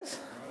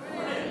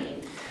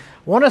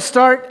I want to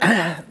start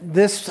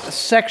this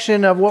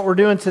section of what we're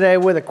doing today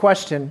with a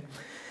question.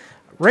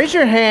 Raise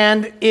your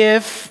hand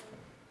if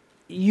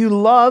you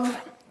love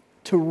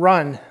to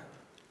run.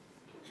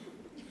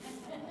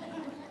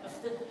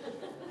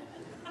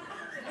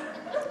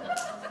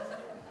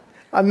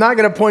 I'm not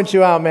going to point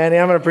you out, Manny.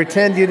 I'm going to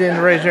pretend you didn't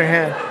raise your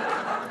hand.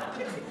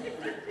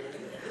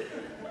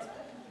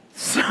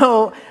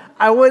 So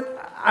I went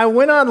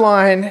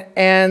online,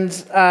 and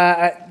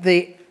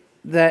the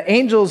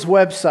Angels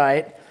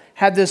website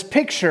had this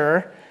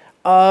picture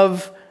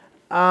of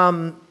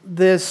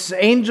this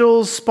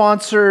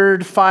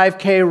Angels-sponsored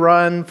 5K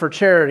run for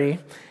charity,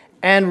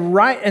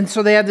 and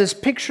so they had this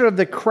picture of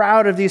the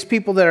crowd of these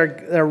people that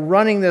are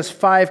running this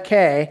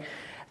 5K,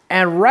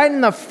 and right in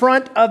the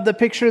front of the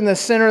picture, in the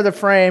center of the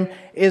frame,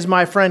 is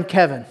my friend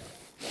Kevin,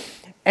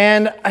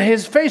 and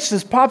his face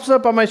just pops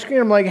up on my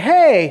screen. I'm like,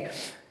 hey,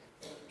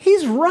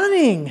 he's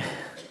running.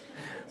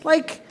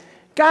 Like,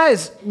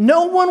 guys,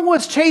 no one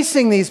was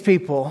chasing these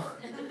people.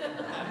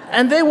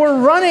 And they were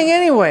running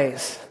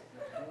anyways.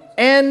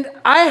 And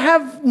I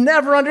have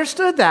never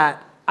understood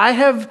that. I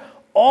have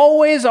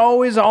always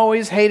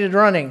hated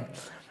running.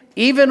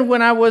 Even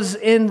when I was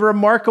in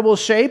remarkable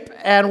shape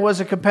and was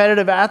a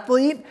competitive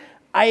athlete,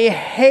 I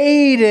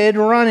hated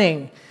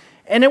running.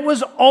 And it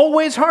was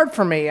always hard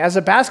for me. As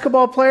a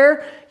basketball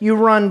player, you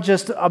run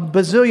just a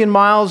bazillion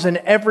miles in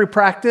every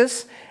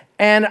practice.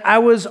 And I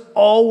was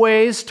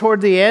always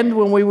toward the end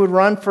when we would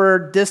run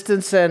for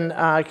distance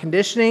and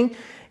conditioning.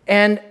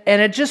 And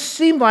it just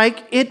seemed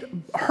like it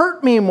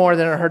hurt me more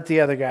than it hurt the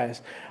other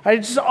guys. I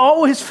just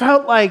always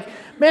felt like,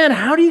 man,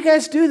 how do you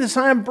guys do this?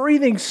 I'm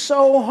breathing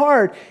so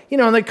hard. You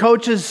know, and the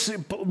coach is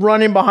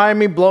running behind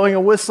me, blowing a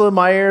whistle in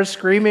my ear,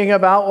 screaming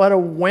about what a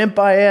wimp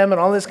I am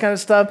and all this kind of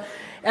stuff.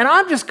 And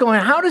I'm just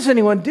going, how does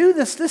anyone do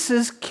this? This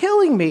is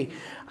killing me.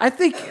 I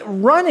think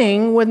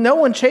running with no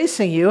one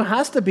chasing you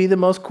has to be the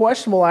most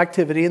questionable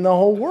activity in the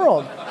whole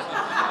world.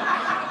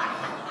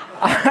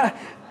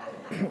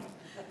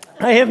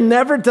 I have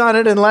never done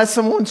it unless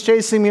someone's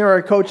chasing me or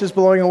a coach is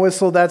blowing a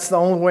whistle. That's the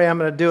only way I'm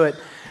going to do it.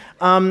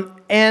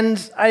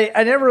 And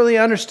I never really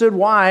understood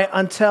why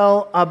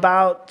until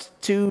about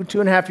two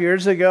and a half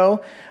years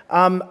ago.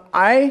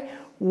 I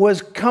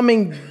was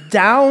coming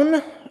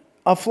down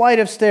a flight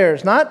of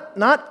stairs, not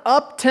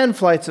up 10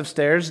 flights of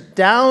stairs,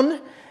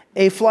 down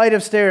a flight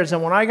of stairs.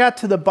 And when I got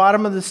to the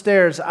bottom of the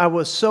stairs, I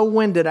was so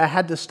winded I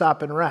had to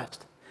stop and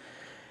rest.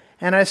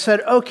 And I said,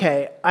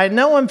 okay, I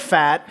know I'm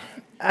fat,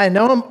 I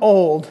know I'm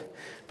old,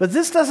 but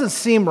this doesn't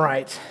seem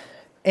right.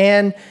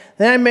 And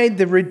then I made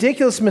the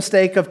ridiculous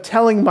mistake of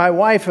telling my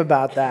wife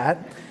about that,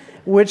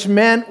 which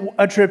meant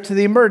a trip to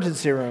the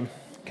emergency room,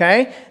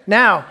 okay?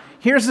 Now,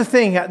 here's the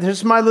thing.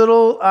 There's my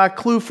little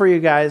clue for you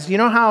guys. You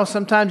know how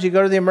sometimes you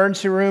go to the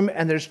emergency room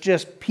and there's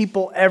just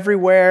people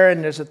everywhere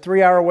and there's a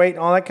 3-hour wait and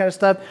all that kind of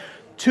stuff?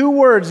 2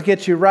 words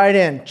get you right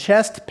in: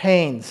 chest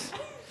pains.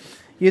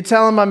 You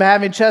tell them I'm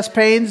having chest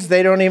pains,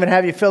 they don't even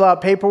have you fill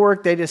out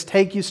paperwork. They just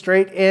take you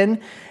straight in.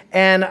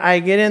 And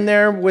I get in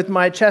there with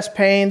my chest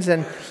pains,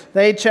 and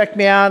they check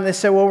me out, and they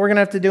say, well, we're going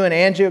to have to do an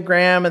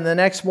angiogram. And the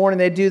next morning,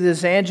 they do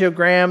this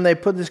angiogram. They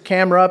put this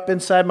camera up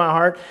inside my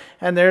heart,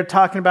 and they're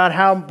talking about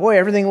how, boy,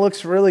 everything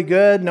looks really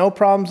good, no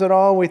problems at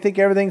all. We think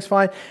everything's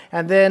fine.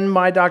 And then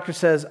my doctor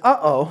says,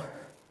 uh-oh.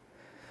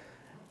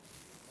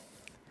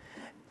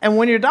 And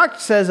when your doctor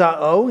says,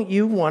 uh-oh,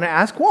 you want to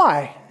ask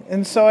why.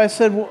 And so I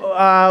said,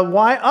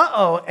 why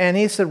uh-oh? And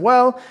he said,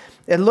 well,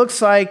 it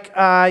looks like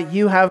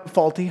you have a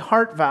faulty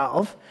heart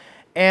valve.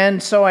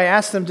 And so I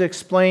asked him to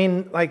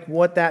explain like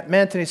what that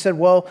meant. And he said,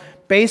 well,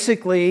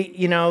 basically,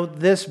 you know,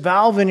 this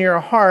valve in your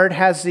heart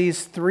has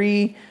these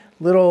 3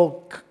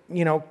 little,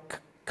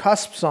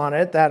 cusps on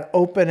it that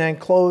open and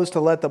close to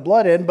let the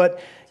blood in, but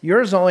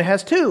yours only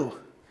has 2.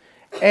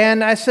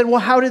 And I said,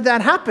 well, how did that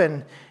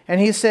happen?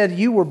 And he said,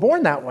 you were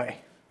born that way.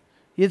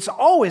 It's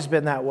always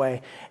been that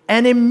way.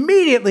 And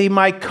immediately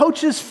my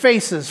coach's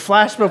faces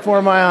flashed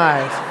before my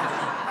eyes.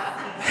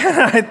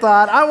 And I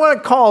thought, I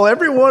want to call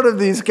every one of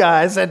these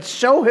guys and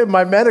show him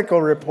my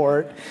medical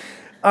report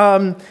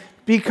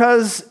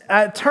because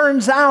it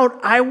turns out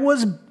I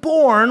was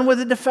born with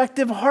a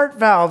defective heart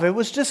valve. It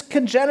was just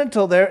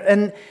congenital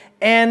there.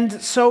 And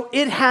so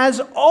it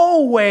has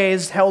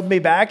always held me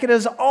back. It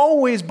has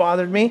always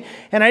bothered me.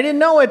 And I didn't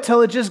know it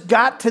till it just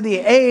got to the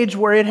age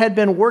where it had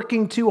been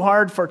working too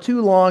hard for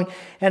too long,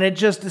 and it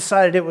just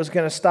decided it was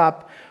going to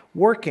stop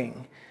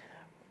working.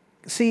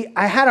 See,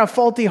 I had a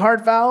faulty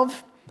heart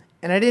valve,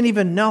 and I didn't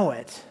even know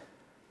it.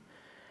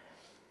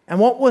 And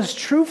what was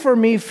true for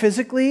me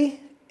physically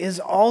is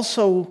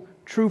also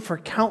true for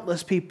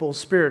countless people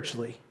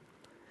spiritually.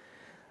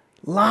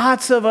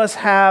 Lots of us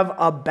have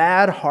a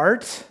bad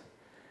heart,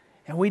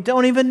 and we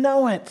don't even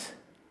know it.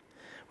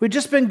 We've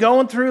just been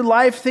going through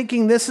life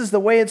thinking this is the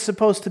way it's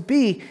supposed to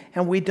be,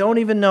 and we don't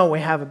even know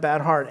we have a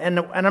bad heart. And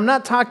I'm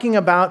not talking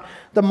about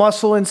the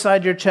muscle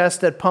inside your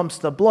chest that pumps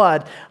the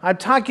blood. I'm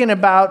talking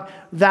about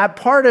that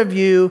part of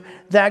you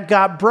that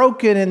got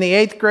broken in the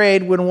 8th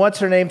grade when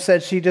what's-her-name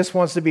said she just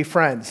wants to be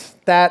friends.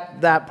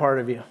 That part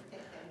of you.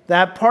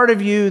 That part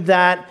of you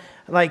that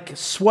like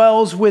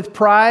swells with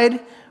pride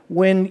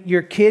when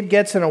your kid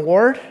gets an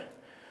award?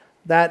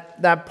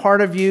 That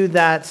part of you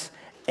that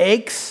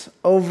aches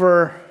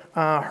over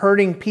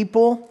hurting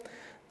people,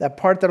 that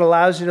part that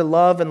allows you to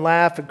love and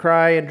laugh and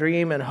cry and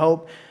dream and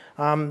hope.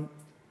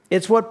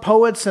 It's what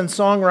poets and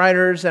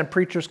songwriters and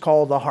preachers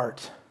call the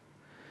heart.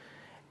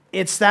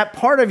 It's that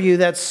part of you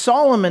that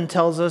Solomon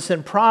tells us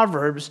in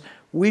Proverbs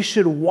we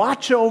should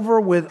watch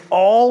over with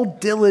all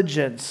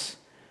diligence,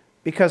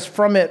 because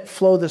from it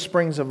flow the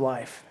springs of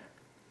life.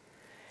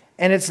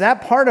 And it's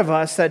that part of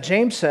us that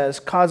James says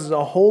causes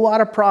a whole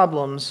lot of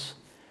problems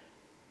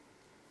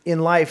in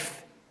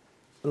life.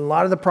 A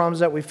lot of the problems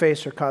that we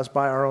face are caused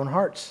by our own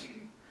hearts.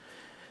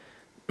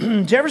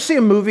 Did you ever see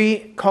a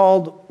movie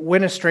called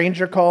When a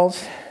Stranger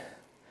Calls?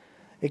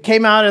 It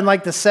came out in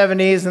like the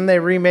 70s and they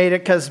remade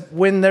it because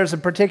when there's a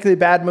particularly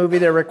bad movie,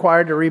 they're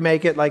required to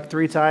remake it like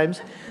 3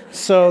 times.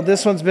 So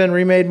this one's been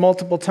remade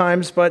multiple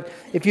times. But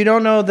if you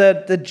don't know,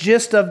 the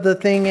gist of the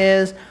thing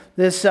is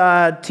this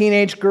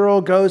teenage girl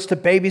goes to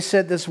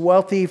babysit this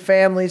wealthy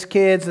family's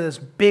kids in this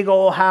big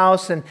old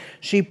house, and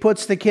she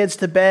puts the kids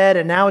to bed,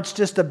 and now it's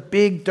just a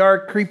big,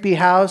 dark, creepy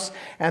house,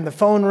 and the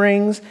phone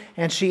rings,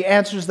 and she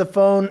answers the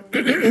phone,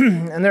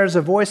 and there's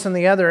a voice on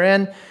the other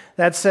end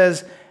that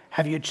says,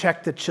 "Have you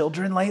checked the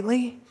children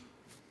lately?"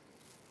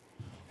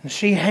 And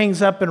she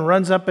hangs up and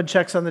runs up and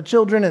checks on the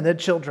children, and the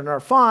children are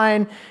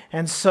fine.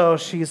 And so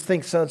she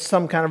thinks it's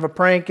some kind of a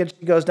prank, and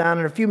she goes down,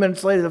 and a few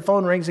minutes later the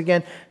phone rings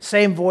again.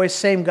 Same voice,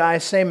 same guy,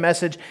 same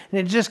message. And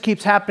it just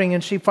keeps happening,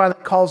 and she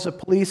finally calls the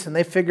police, and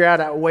they figure out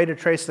a way to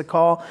trace the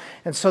call.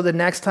 And so the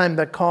next time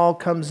the call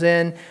comes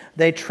in,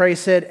 they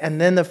trace it,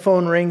 and then the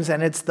phone rings,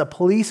 and it's the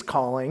police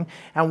calling.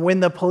 And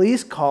when the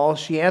police call,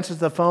 she answers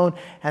the phone,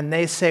 and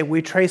they say,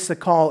 "We trace the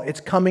call.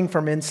 It's coming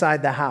from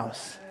inside the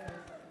house."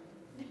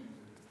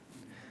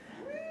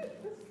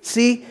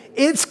 See,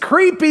 it's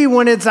creepy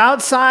when it's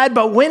outside,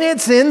 but when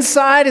it's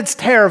inside, it's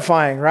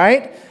terrifying,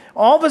 right?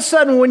 All of a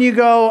sudden, when you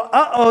go,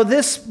 uh-oh,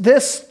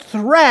 this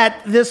threat,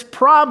 this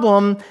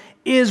problem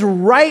is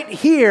right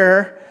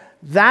here,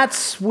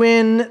 that's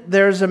when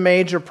there's a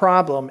major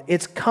problem.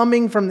 It's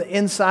coming from the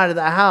inside of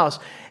the house.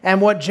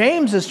 And what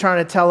James is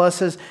trying to tell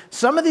us is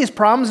some of these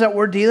problems that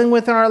we're dealing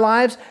with in our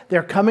lives,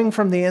 they're coming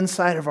from the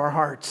inside of our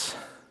hearts.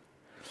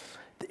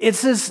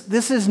 This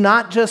is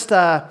not just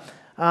a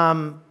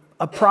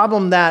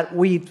problem that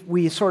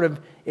we sort of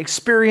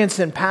experience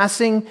in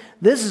passing.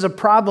 This is a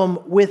problem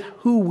with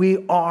who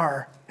we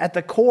are, at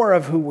the core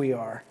of who we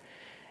are.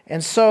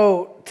 And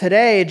so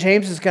today,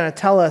 James is going to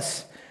tell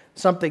us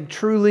something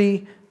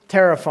truly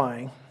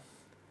terrifying.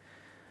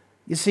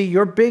 You see,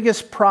 your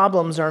biggest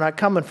problems are not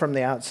coming from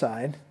the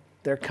outside.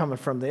 They're coming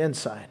from the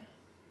inside.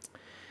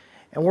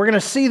 And we're going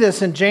to see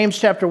this in James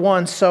chapter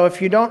 1. So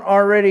if you haven't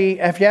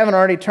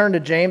already turned to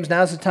James,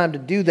 now's the time to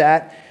do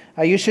that.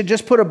 You should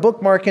just put a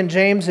bookmark in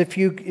James if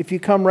you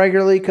come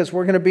regularly, because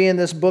we're going to be in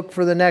this book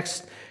for the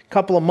next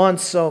couple of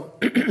months. So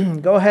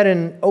go ahead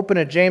and open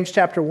at James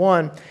chapter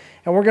 1,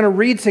 and we're going to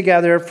read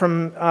together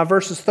from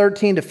verses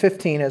 13 to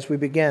 15 as we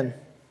begin.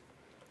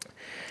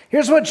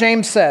 Here's what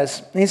James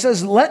says. He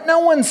says, "Let no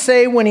one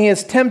say when he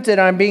is tempted,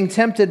 I'm being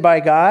tempted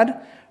by God.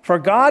 For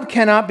God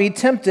cannot be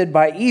tempted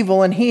by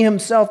evil, and he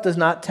himself does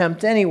not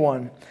tempt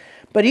anyone.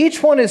 But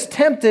each one is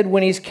tempted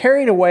when he's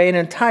carried away and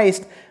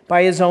enticed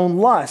by his own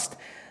lust.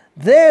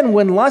 Then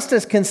when lust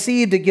is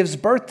conceived, it gives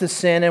birth to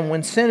sin, and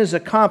when sin is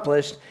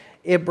accomplished,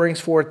 it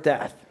brings forth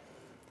death."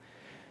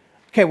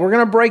 Okay, we're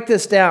going to break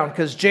this down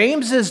because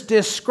James is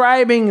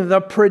describing the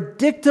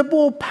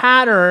predictable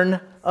pattern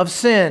of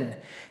sin.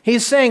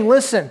 He's saying,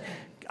 listen,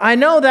 I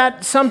know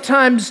that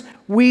sometimes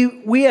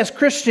we as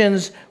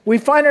Christians, we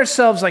find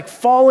ourselves like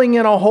falling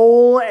in a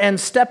hole and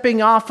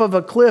stepping off of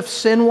a cliff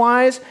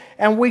sin-wise,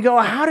 and we go,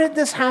 how did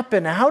this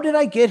happen? How did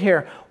I get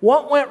here?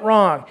 What went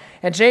wrong?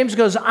 And James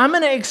goes, I'm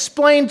going to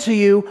explain to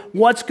you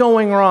what's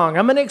going wrong.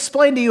 I'm going to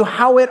explain to you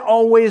how it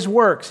always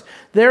works.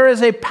 There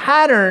is a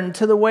pattern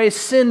to the way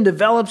sin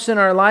develops in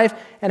our life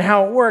and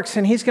how it works,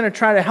 and he's going to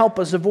try to help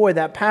us avoid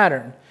that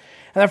pattern.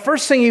 And the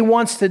first thing he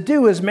wants to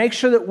do is make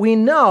sure that we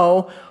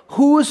know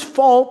whose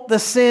fault the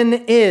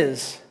sin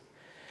is.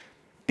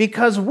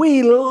 Because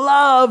we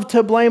love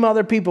to blame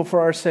other people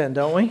for our sin,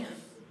 don't we?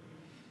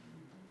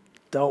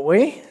 Don't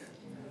we?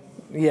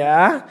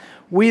 Yeah.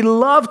 We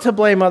love to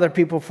blame other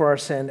people for our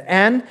sin.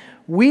 And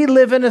we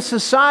live in a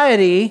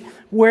society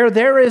where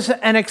there is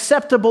an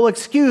acceptable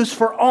excuse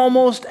for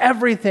almost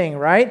everything,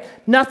 right?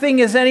 Nothing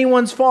is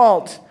anyone's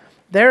fault.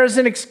 There is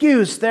an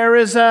excuse, there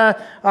is a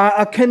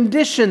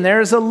condition, there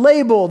is a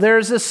label, there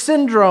is a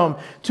syndrome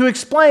to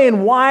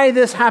explain why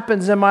this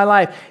happens in my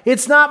life.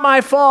 It's not my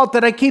fault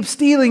that I keep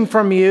stealing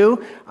from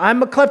you.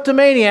 I'm a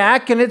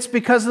kleptomaniac, and it's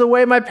because of the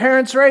way my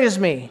parents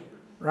raised me,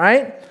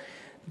 right?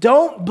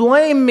 Don't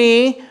blame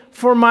me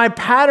for my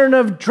pattern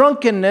of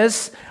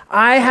drunkenness.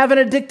 I have an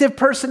addictive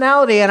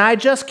personality, and I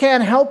just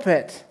can't help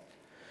it.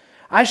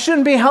 I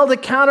shouldn't be held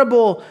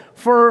accountable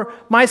for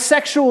my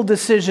sexual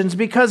decisions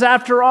because,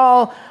 after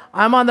all,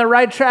 I'm on the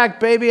right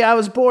track, baby. I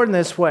was born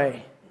this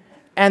way.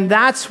 And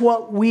that's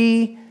what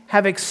we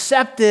have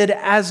accepted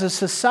as a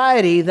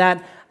society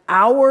that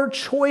our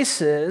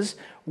choices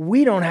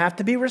we don't have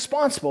to be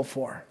responsible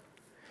for.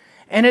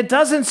 And it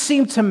doesn't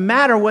seem to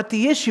matter what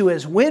the issue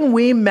is. When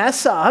we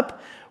mess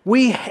up,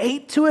 we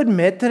hate to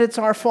admit that it's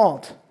our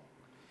fault.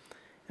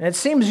 And it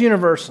seems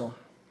universal.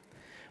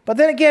 But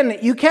then again,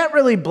 you can't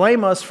really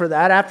blame us for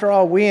that. After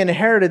all, we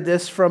inherited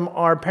this from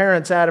our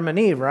parents, Adam and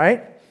Eve,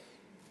 right?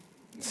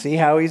 See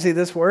how easy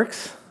this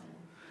works?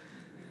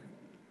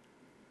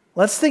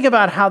 Let's think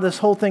about how this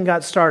whole thing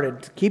got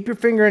started. Keep your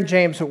finger in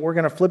James, but we're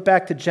going to flip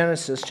back to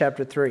Genesis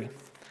chapter 3.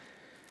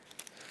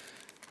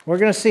 We're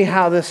going to see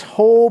how this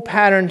whole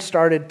pattern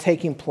started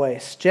taking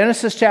place.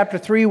 Genesis chapter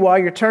 3, while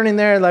you're turning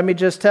there, let me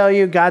just tell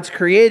you, God's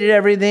created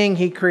everything.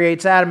 He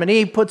creates Adam and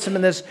Eve, puts them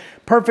in this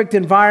perfect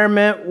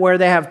environment where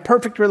they have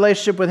perfect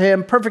relationship with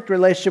Him, perfect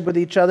relationship with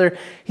each other.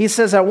 He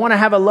says, I want to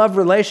have a love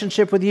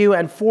relationship with you,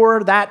 and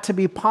for that to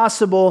be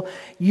possible,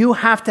 you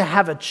have to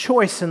have a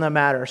choice in the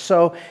matter.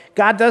 So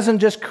God doesn't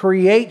just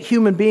create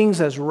human beings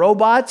as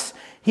robots.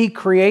 He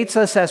creates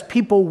us as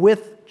people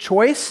with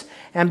choice.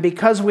 And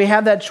because we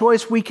have that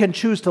choice, we can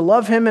choose to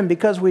love Him. And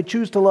because we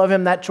choose to love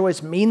Him, that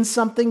choice means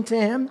something to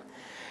Him.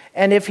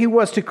 And if He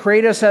was to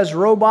create us as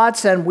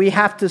robots and we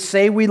have to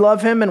say we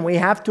love Him and we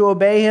have to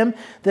obey Him,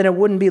 then it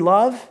wouldn't be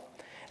love.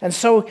 And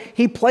so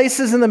He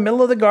places in the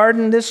middle of the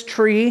garden this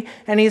tree,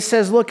 and He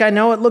says, look, I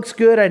know it looks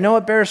good, I know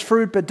it bears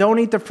fruit, but don't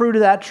eat the fruit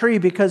of that tree,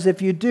 because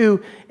if you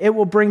do, it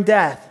will bring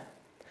death.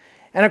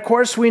 And of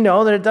course, we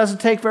know that it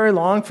doesn't take very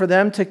long for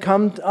them to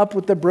come up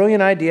with the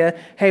brilliant idea,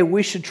 hey,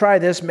 we should try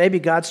this. Maybe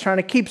God's trying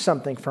to keep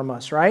something from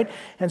us, right?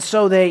 And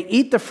so they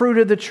eat the fruit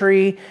of the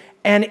tree,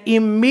 and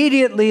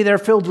immediately they're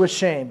filled with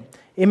shame.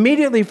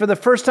 Immediately, for the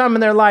first time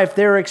in their life,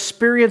 they're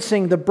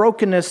experiencing the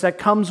brokenness that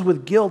comes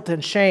with guilt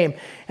and shame.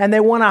 And they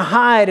want to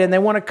hide, and they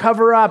want to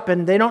cover up,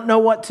 and they don't know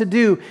what to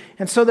do.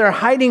 And so they're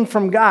hiding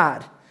from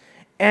God.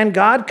 And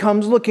God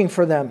comes looking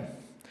for them.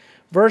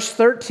 Verse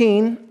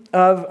 13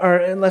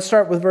 let's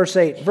start with verse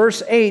 8.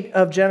 Verse 8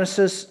 of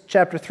Genesis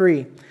chapter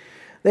 3.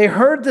 They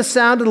heard the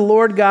sound of the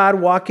Lord God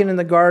walking in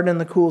the garden in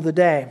the cool of the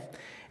day.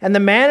 And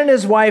the man and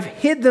his wife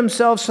hid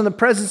themselves from the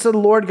presence of the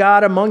Lord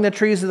God among the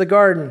trees of the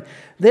garden.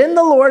 Then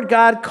the Lord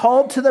God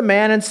called to the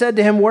man and said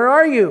to him, where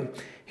are you?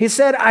 He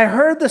said, I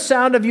heard the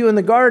sound of you in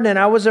the garden, and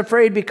I was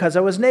afraid because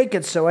I was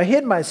naked, so I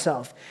hid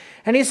myself.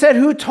 And he said,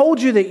 who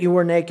told you that you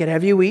were naked?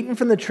 Have you eaten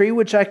from the tree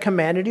which I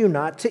commanded you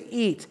not to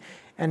eat?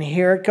 And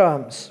here it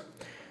comes.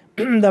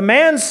 The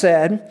man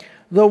said,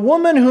 the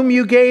woman whom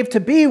you gave to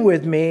be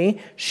with me,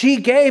 she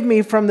gave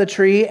me from the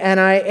tree, and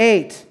I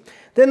ate.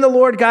 Then the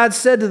Lord God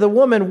said to the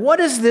woman,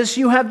 what is this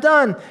you have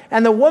done?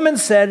 And the woman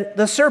said,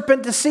 the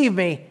serpent deceived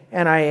me,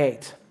 and I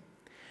ate.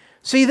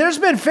 See, there's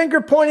been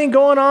finger pointing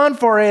going on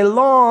for a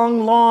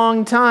long,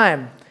 long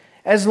time.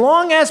 As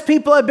long as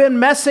people have been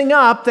messing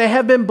up, they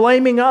have been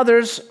blaming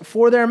others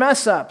for their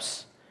mess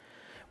ups.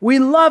 We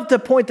love to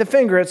point the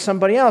finger at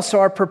somebody else,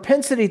 so our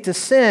propensity to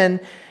sin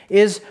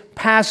is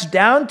passed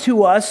down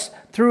to us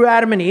through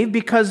Adam and Eve,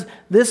 because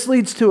this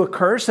leads to a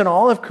curse, and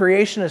all of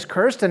creation is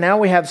cursed, and now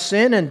we have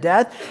sin and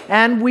death,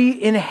 and we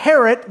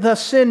inherit the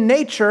sin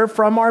nature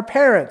from our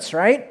parents,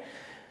 right?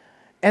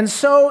 And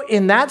so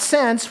in that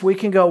sense, we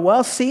can go,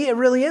 well, see, it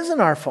really isn't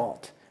our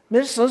fault.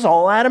 This is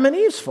all Adam and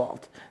Eve's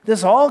fault.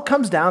 This all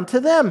comes down to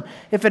them.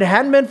 If it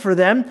hadn't been for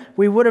them,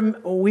 we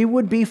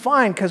would be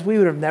fine, because we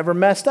would have never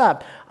messed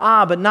up.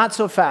 But not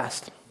so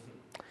fast.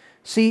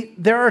 See,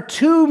 there are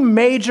two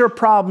major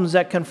problems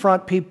that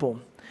confront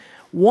people.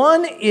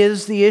 One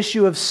is the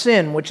issue of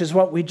sin, which is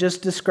what we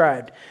just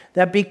described.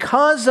 That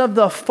because of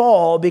the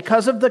fall,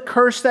 because of the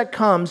curse that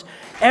comes,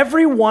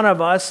 every one of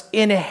us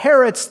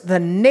inherits the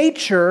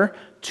nature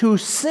to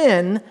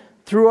sin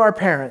through our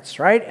parents,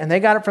 right? And they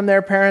got it from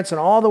their parents and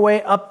all the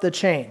way up the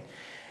chain.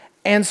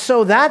 And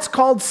so that's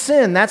called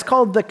sin. That's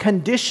called the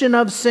condition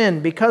of sin.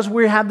 Because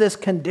we have this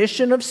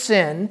condition of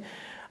sin,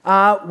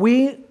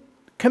 we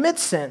commit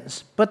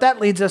sins. But that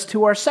leads us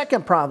to our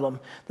second problem.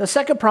 The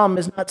second problem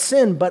is not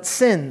sin, but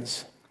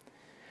sins.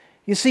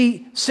 You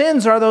see,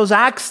 sins are those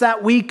acts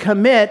that we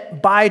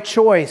commit by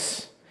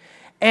choice.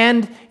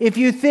 And if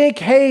you think,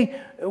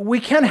 hey, we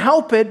can't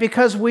help it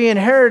because we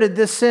inherited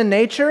this sin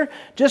nature,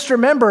 just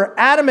remember,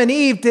 Adam and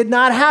Eve did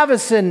not have a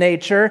sin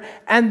nature,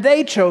 and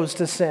they chose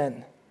to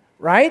sin,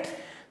 right?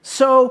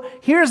 So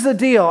here's the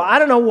deal. I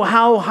don't know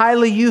how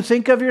highly you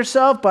think of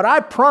yourself, but I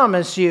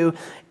promise you,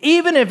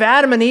 even if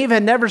Adam and Eve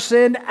had never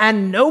sinned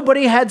and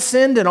nobody had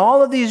sinned in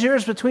all of these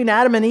years between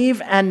Adam and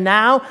Eve and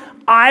now,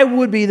 I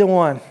would be the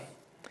one.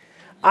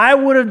 I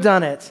would have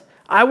done it.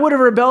 I would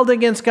have rebelled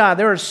against God.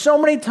 There are so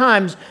many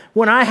times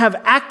when I have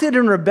acted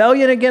in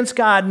rebellion against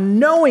God,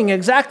 knowing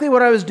exactly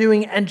what I was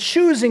doing and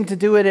choosing to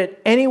do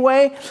it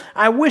anyway.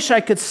 I wish I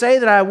could say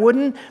that I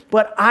wouldn't,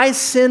 but I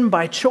sin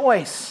by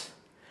choice.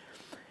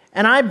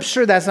 And I'm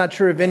sure that's not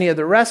true of any of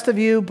the rest of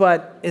you,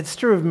 but it's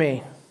true of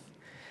me.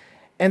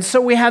 And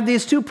so we have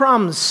these two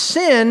problems.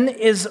 Sin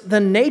is the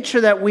nature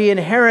that we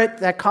inherit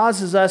that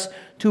causes us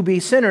to be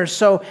sinners.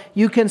 So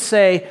you can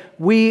say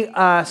we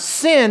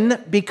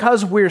sin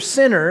because we're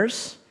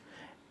sinners,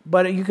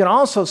 But you can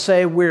also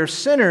say we're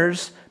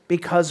sinners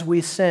because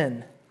we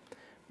sin.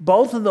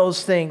 Both of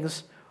those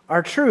things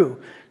are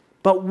true.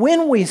 But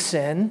when we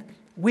sin,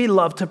 we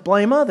love to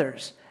blame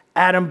others.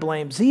 Adam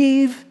blames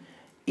Eve.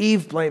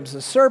 Eve blames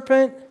the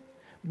serpent.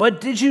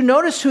 But did you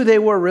notice who they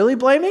were really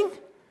blaming?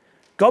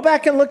 Go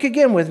back and look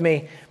again with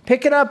me.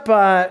 Pick it up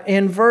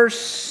in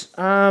verse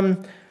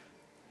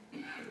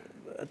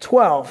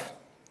 12.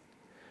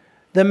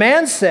 The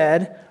man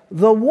said,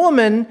 "The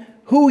woman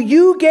who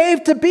you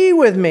gave to be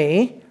with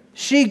me,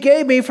 she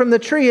gave me from the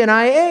tree and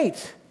I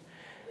ate."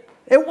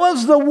 It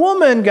was the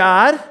woman,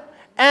 God,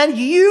 and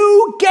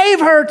you gave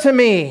her to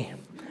me.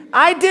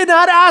 I did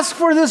not ask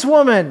for this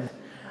woman.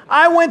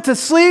 I went to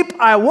sleep,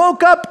 I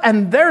woke up,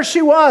 and there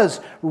she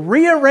was,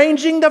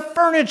 rearranging the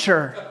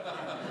furniture.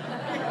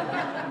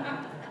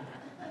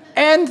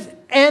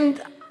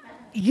 And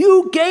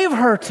you gave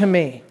her to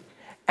me.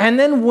 And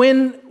then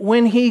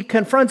when he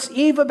confronts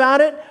Eve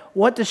about it,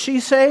 what does she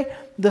say?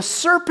 The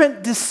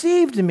serpent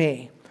deceived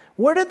me.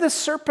 Where did the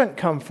serpent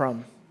come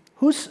from?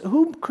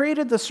 Who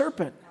created the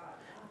serpent?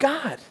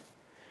 God.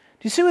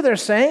 Do you see what they're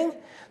saying?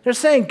 They're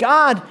saying,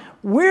 God,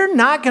 we're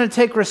not going to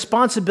take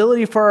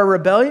responsibility for our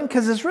rebellion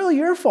because it's really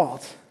your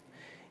fault.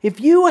 If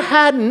you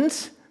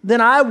hadn't, then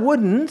I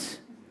wouldn't.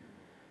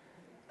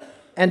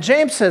 And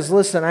James says,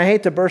 listen, I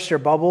hate to burst your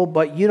bubble,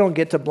 but you don't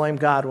get to blame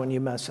God when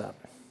you mess up.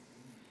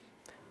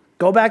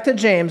 Go back to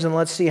James and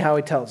let's see how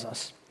he tells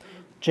us.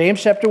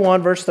 James chapter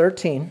 1, verse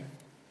 13.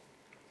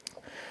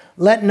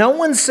 Let no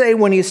one say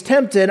when he's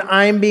tempted,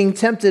 I am being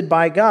tempted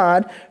by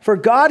God, for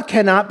God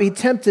cannot be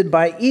tempted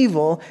by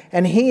evil,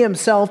 and he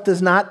himself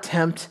does not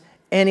tempt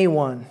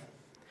anyone.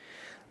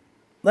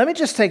 Let me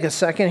just take a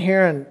second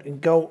here and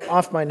go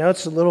off my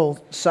notes, a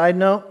little side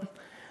note.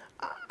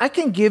 I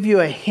can give you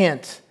a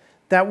hint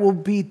that will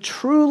be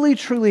truly,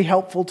 truly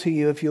helpful to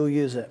you if you'll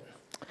use it.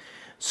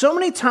 So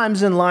many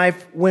times in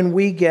life when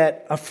we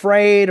get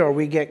afraid or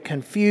we get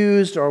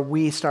confused or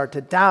we start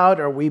to doubt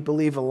or we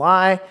believe a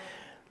lie,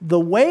 the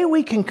way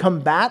we can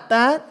combat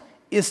that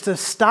is to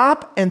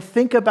stop and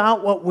think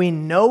about what we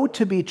know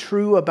to be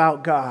true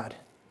about God.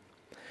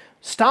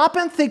 Stop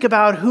and think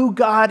about who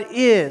God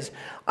is.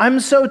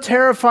 I'm so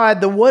terrified.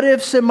 The what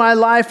ifs in my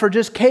life are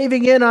just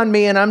caving in on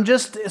me and I'm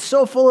just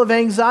so full of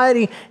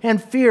anxiety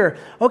and fear.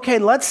 Okay,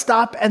 let's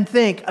stop and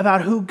think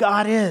about who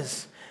God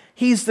is.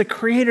 He's the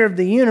creator of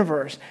the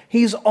universe.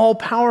 He's all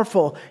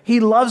powerful. He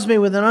loves me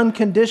with an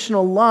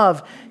unconditional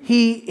love.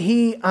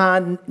 He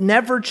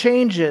never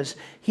changes.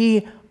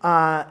 He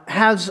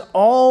has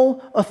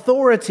all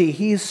authority.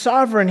 He's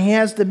sovereign. He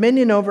has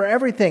dominion over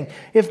everything.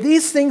 If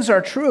these things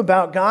are true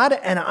about God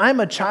and I'm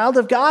a child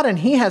of God and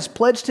he has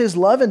pledged his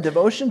love and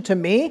devotion to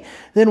me,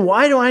 then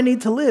why do I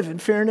need to live in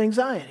fear and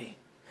anxiety?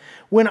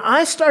 When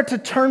I start to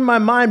turn my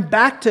mind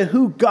back to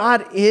who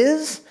God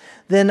is,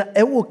 then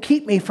it will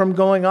keep me from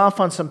going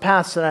off on some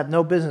paths that I have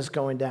no business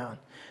going down.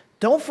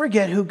 Don't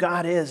forget who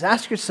God is.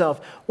 Ask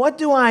yourself, what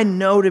do I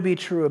know to be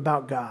true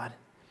about God?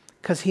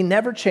 Because he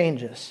never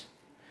changes.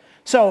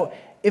 So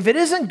if it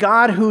isn't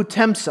God who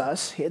tempts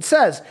us, it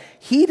says,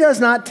 he does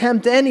not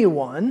tempt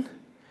anyone,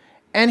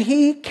 and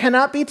he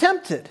cannot be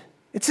tempted.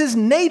 It's his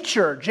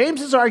nature.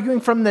 James is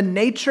arguing from the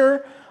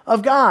nature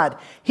of God.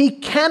 He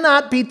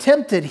cannot be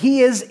tempted.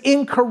 He is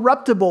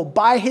incorruptible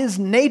by his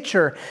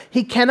nature.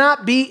 He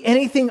cannot be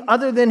anything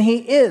other than he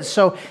is.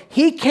 So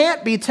he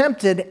can't be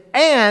tempted,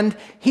 and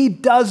he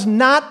does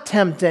not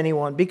tempt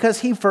anyone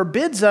because he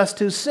forbids us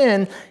to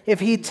sin. If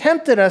he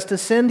tempted us to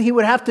sin, he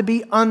would have to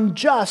be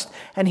unjust,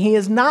 and he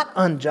is not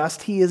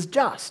unjust. He is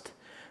just.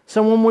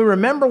 So when we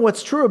remember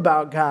what's true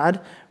about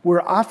God,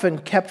 we're often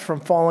kept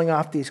from falling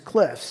off these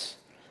cliffs.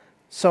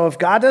 So if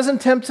God doesn't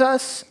tempt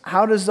us,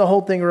 how does the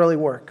whole thing really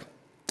work?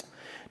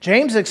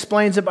 James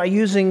explains it by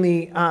using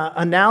the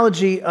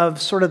analogy of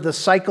sort of the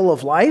cycle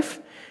of life.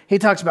 He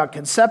talks about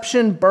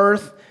conception,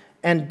 birth,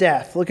 and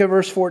death. Look at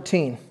verse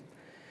 14.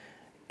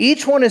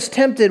 Each one is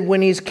tempted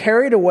when he's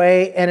carried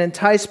away and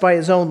enticed by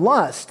his own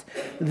lust.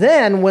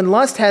 Then, when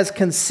lust has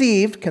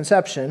conceived,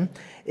 conception,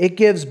 it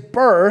gives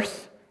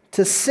birth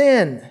to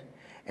sin.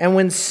 And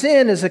when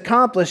sin is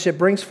accomplished, it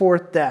brings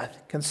forth death.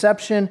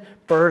 Conception,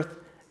 birth,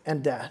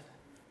 and death.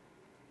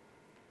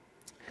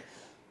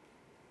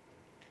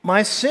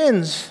 My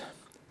sins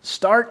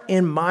start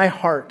in my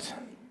heart.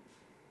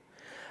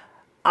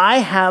 I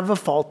have a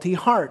faulty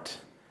heart.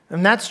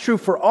 And that's true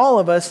for all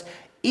of us,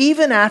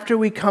 even after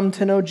we come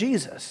to know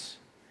Jesus.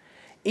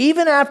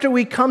 Even after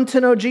we come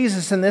to know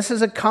Jesus, and this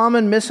is a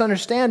common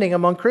misunderstanding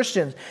among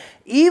Christians,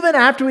 even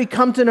after we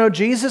come to know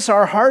Jesus,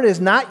 our heart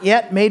is not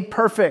yet made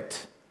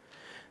perfect.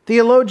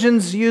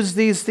 Theologians use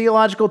these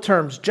theological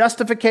terms,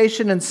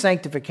 justification and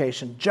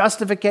sanctification.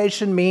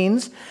 Justification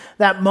means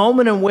that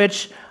moment in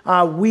which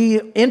we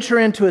enter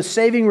into a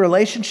saving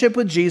relationship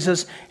with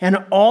Jesus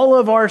and all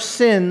of our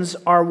sins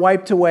are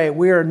wiped away.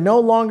 We are no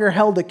longer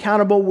held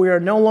accountable. We are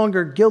no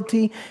longer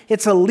guilty.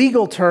 It's a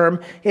legal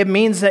term. It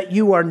means that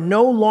you are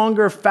no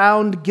longer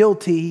found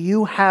guilty.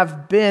 You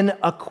have been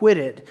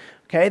acquitted.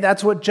 Okay,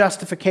 that's what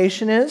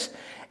justification is.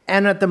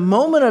 And at the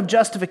moment of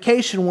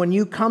justification, when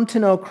you come to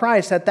know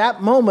Christ, at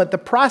that moment, the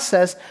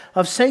process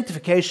of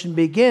sanctification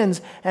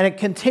begins, and it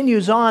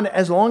continues on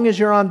as long as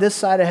you're on this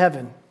side of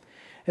heaven.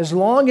 As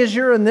long as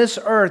you're in this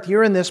earth,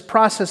 you're in this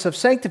process of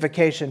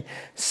sanctification.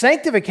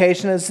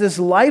 Sanctification is this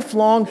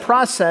lifelong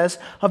process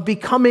of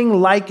becoming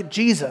like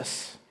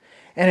Jesus.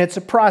 And it's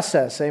a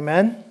process,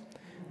 amen?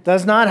 It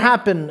does not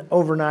happen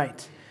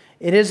overnight.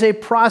 It is a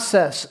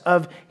process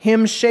of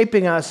Him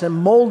shaping us and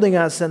molding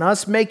us and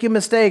us making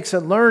mistakes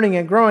and learning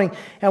and growing.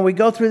 And we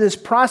go through this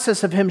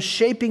process of Him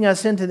shaping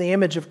us into the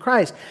image of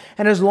Christ.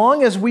 And as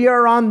long as we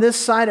are on this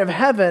side of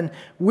heaven,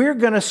 we're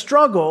going to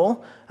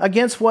struggle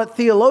against what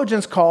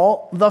theologians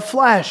call the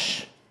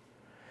flesh.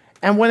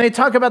 And when they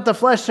talk about the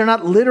flesh, they're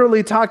not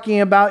literally talking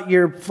about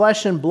your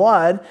flesh and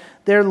blood.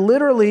 They're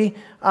literally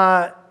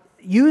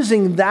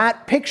using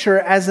that picture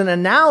as an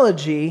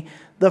analogy.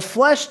 The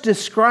flesh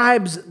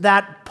describes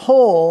that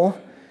pull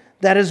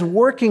that is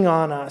working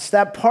on us,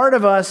 that part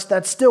of us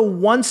that still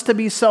wants to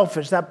be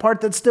selfish, that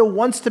part that still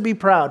wants to be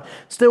proud,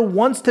 still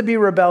wants to be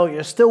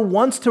rebellious, still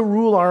wants to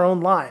rule our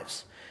own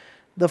lives.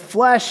 The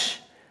flesh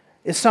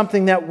is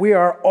something that we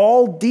are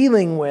all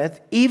dealing with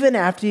even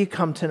after you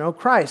come to know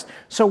Christ.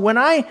 So when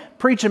I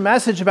preach a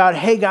message about,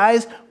 hey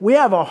guys, we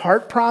have a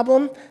heart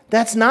problem,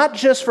 that's not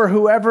just for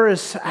whoever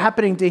is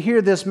happening to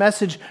hear this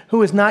message who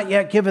has not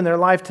yet given their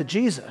life to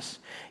Jesus.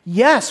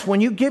 Yes,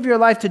 when you give your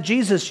life to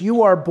Jesus,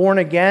 you are born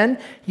again,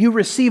 you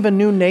receive a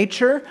new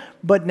nature,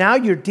 but now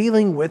you're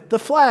dealing with the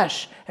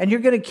flesh, and you're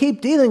going to keep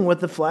dealing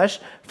with the flesh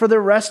for the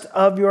rest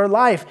of your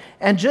life.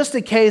 And just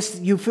in case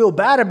you feel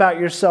bad about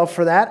yourself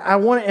for that, I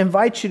want to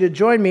invite you to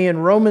join me in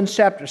Romans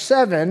chapter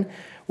 7,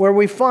 where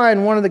we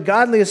find one of the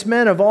godliest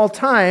men of all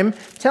time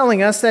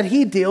telling us that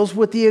he deals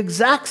with the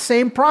exact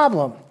same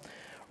problem.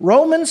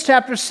 Romans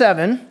chapter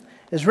 7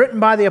 is written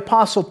by the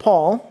Apostle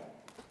Paul.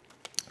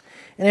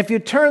 And if you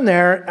turn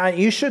there,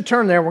 you should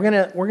turn there.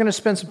 We're gonna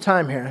spend some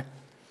time here.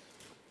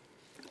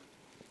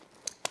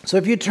 So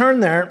if you turn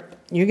there,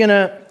 you're going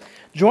to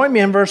join me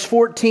in verse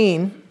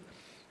 14.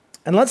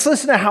 And let's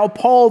listen to how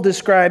Paul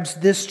describes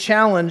this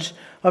challenge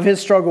of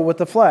his struggle with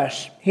the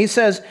flesh. He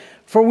says,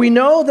 "For we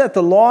know that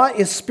the law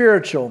is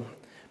spiritual,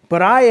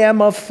 but I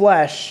am of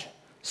flesh,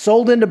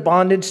 sold into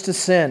bondage to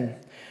sin.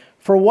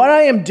 For what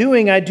I am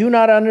doing I do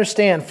not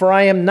understand, for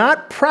I am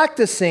not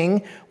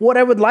practicing what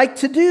I would like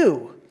to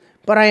do,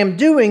 but I am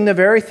doing the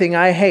very thing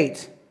I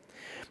hate.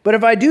 But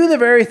if I do the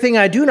very thing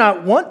I do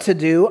not want to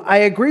do, I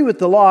agree with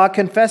the law,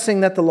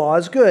 confessing that the law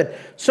is good.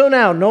 So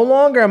now, no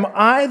longer am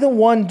I the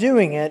one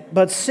doing it,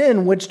 but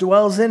sin which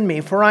dwells in me.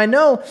 For I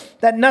know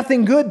that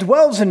nothing good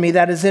dwells in me,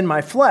 that is in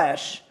my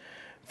flesh.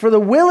 For the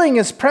willing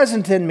is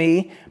present in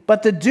me,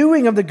 but the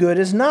doing of the good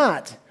is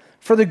not.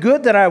 For the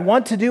good that I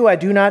want to do, I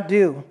do not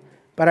do,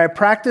 but I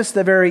practice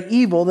the very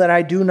evil that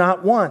I do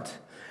not want.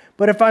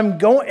 But if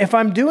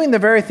I'm doing the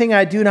very thing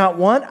I do not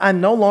want,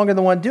 I'm no longer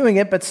the one doing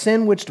it, but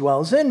sin which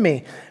dwells in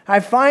me. I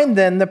find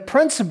then the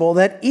principle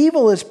that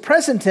evil is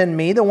present in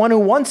me, the one who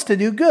wants to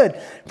do good.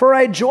 For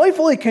I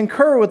joyfully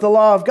concur with the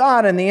law of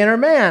God in the inner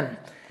man.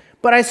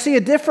 But I see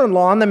a different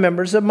law in the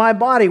members of my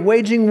body,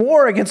 waging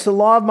war against the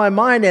law of my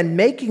mind and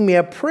making me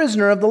a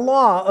prisoner of the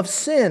law of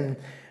sin,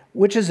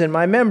 which is in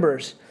my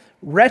members.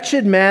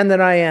 Wretched man that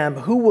I am,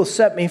 who will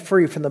set me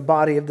free from the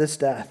body of this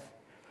death?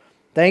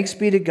 Thanks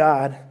be to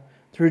God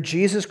through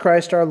Jesus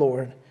Christ our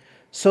Lord.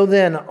 So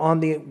then, on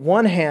the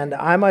one hand,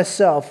 I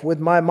myself with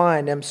my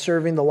mind am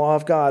serving the law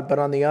of God, but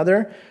on the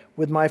other,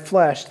 with my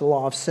flesh, the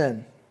law of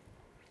sin."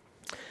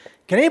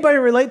 Can anybody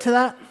relate to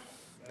that?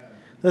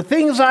 The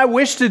things I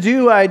wish to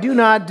do, I do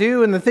not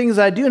do, and the things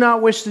I do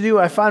not wish to do,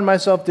 I find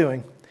myself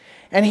doing.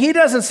 And he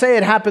doesn't say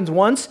it happens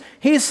once.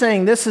 He's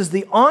saying this is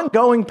the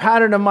ongoing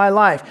pattern of my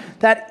life.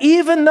 That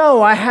even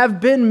though I have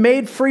been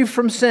made free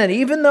from sin,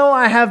 even though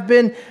I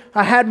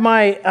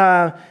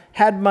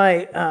had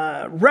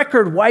my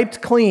record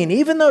wiped clean,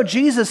 even though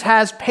Jesus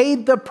has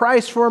paid the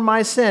price for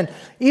my sin,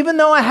 even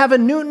though I have a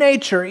new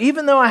nature,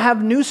 even though I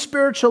have new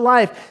spiritual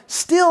life,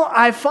 still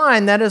I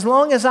find that as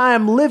long as I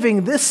am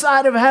living this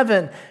side of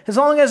heaven, as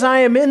long as I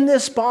am in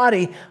this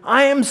body,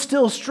 I am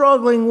still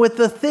struggling with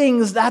the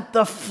things that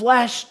the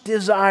flesh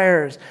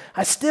desires.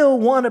 I still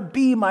want to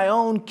be my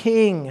own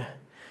king.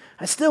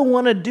 I still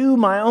want to do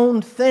my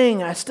own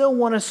thing. I still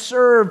want to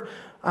serve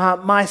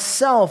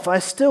myself. I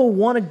still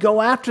want to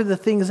go after the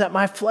things that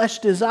my flesh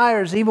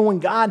desires, even when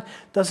God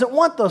doesn't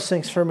want those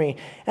things for me.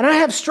 And I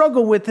have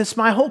struggled with this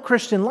my whole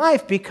Christian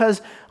life because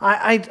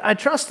I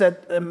trust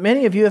that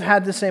many of you have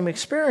had the same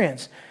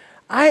experience.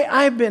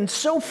 I've been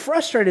so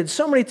frustrated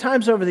so many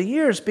times over the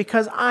years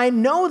because I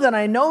know that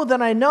I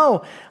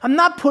know. I'm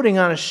not putting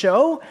on a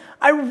show.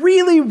 I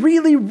really,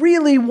 really,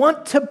 really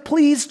want to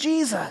please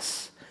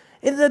Jesus.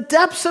 In the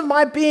depths of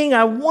my being,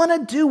 I want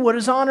to do what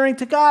is honoring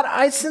to God.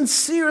 I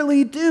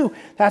sincerely do.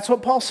 That's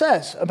what Paul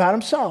says about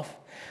himself.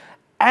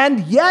 And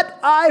yet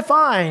I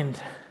find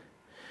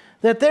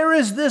that there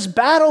is this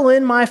battle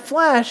in my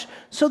flesh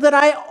so that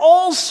I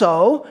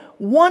also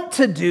want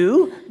to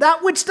do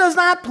that which does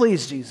not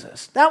please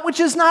Jesus, that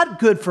which is not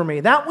good for me,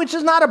 that which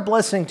is not a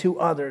blessing to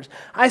others.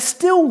 I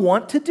still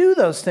want to do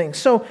those things.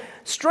 So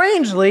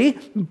strangely,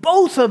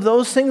 both of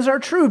those things are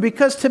true,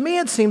 because to me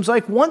it seems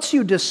like once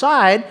you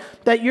decide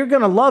that you're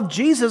going to love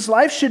Jesus,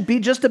 life should be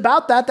just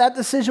about that. That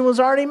decision was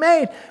already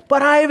made.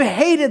 But I have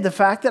hated the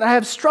fact that I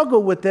have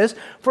struggled with this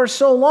for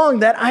so long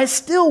that I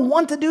still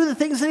want to do the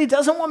things that he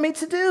doesn't want me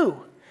to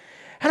do.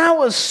 And I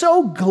was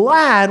so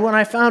glad when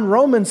I found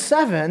Romans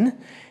 7,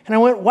 and I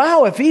went,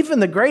 wow, if even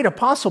the great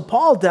Apostle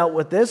Paul dealt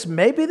with this,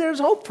 maybe there's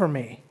hope for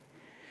me.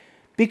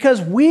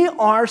 Because we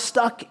are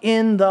stuck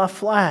in the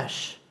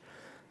flesh.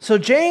 So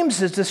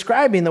James is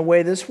describing the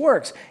way this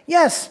works.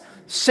 Yes,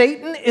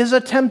 Satan is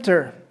a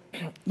tempter.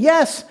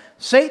 Yes,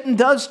 Satan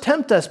does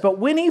tempt us, but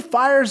when he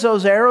fires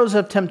those arrows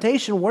of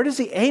temptation, where does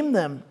he aim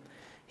them?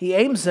 He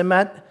aims them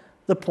at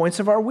the points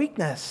of our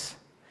weakness.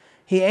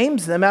 He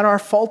aims them at our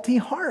faulty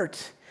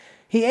heart.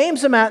 He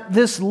aims them at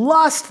this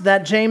lust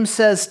that James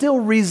says still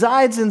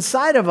resides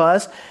inside of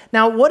us.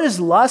 Now, what is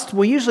lust?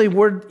 We usually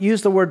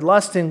use the word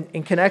lust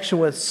in connection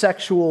with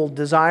sexual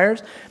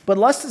desires, but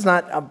lust is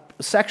not a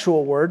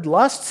sexual word.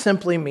 Lust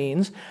simply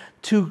means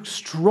to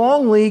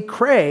strongly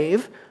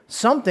crave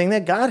something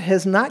that God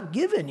has not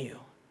given you,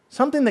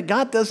 something that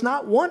God does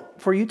not want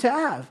for you to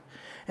have.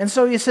 And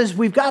so he says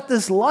we've got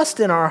this lust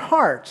in our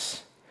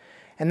hearts.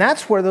 And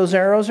that's where those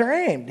arrows are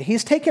aimed.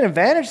 He's taken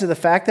advantage of the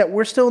fact that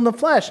we're still in the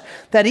flesh,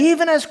 that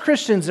even as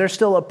Christians, there's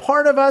still a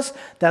part of us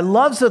that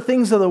loves the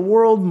things of the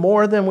world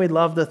more than we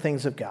love the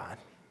things of God.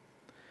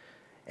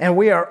 And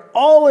we are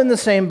all in the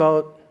same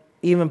boat,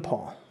 even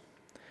Paul.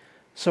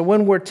 So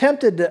when we're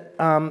tempted,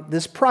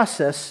 this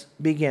process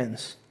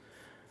begins.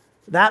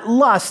 That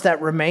lust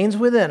that remains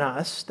within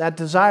us, that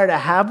desire to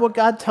have what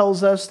God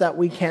tells us that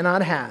we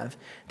cannot have,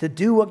 to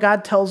do what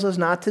God tells us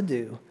not to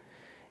do,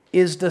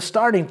 is the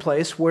starting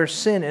place where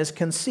sin is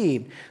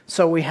conceived.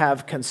 So we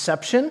have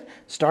conception,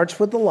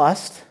 starts with the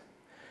lust,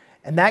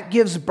 and that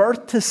gives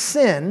birth to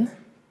sin,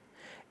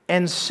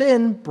 and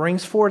sin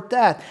brings forth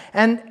death.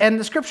 And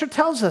the scripture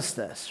tells us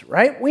this,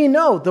 right? We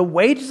know the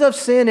wages of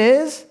sin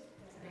is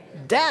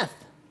death.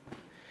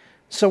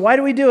 So why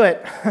do we do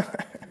it?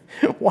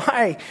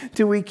 Why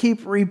do we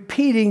keep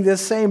repeating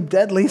this same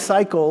deadly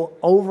cycle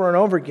over and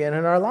over again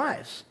in our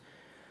lives?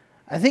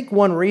 I think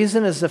one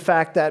reason is the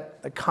fact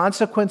that the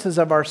consequences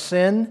of our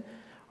sin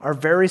are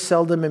very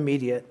seldom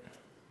immediate.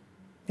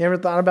 You ever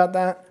thought about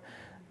that?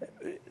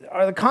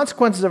 The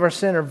consequences of our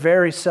sin are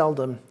very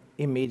seldom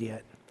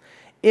immediate.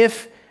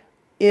 If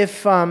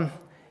every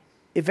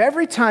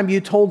time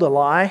you told a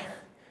lie,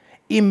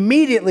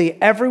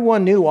 immediately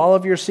everyone knew all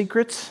of your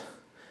secrets,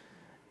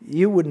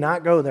 you would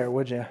not go there,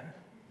 would you?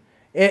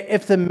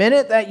 If the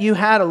minute that you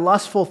had a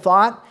lustful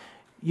thought,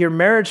 your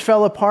marriage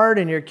fell apart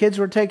and your kids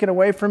were taken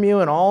away from you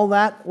and all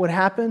that would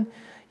happen,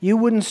 you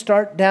wouldn't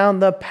start down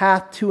the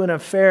path to an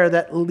affair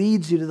that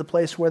leads you to the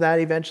place where that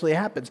eventually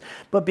happens.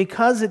 But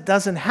because it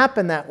doesn't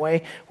happen that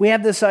way, we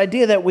have this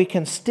idea that we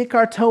can stick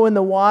our toe in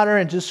the water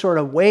and just sort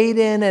of wade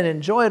in and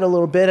enjoy it a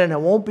little bit and it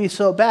won't be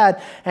so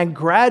bad. And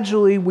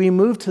gradually we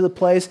move to the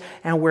place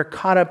and we're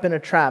caught up in a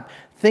trap.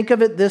 Think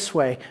of it this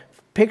way.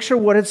 Picture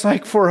what it's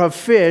like for a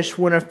fish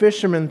when a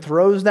fisherman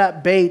throws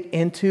that bait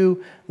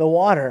into the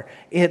water.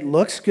 It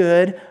looks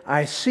good.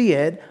 I see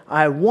it.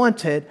 I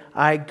want it.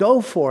 I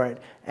go for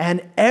it.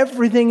 And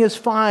everything is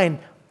fine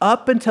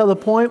up until the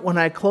point when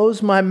I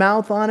close my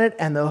mouth on it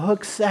and the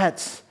hook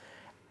sets.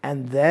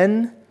 And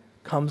then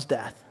comes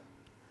death.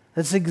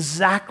 That's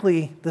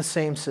exactly the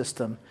same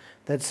system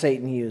that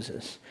Satan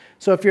uses.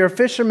 So if you're a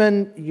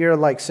fisherman, you're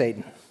like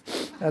Satan.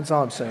 That's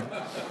all I'm saying.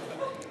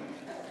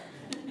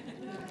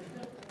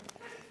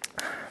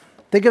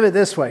 Think of it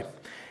this way.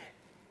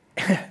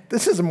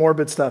 This is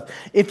morbid stuff.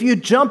 If you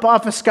jump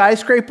off a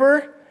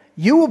skyscraper,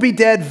 you will be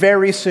dead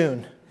very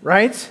soon,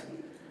 right?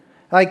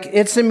 Like,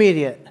 it's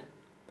immediate.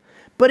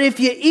 But if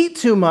you eat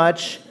too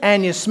much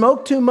and you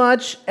smoke too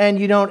much and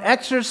you don't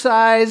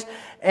exercise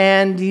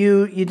and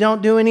you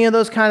don't do any of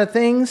those kind of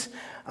things,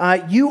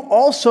 you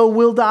also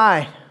will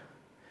die,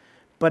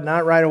 but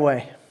not right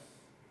away.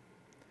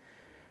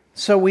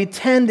 So we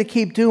tend to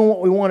keep doing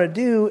what we want to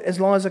do as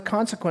long as the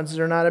consequences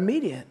are not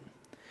immediate.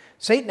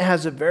 Satan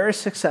has a very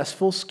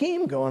successful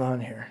scheme going on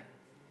here.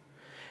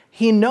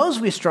 He knows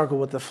we struggle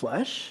with the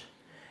flesh.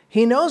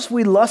 He knows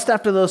we lust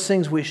after those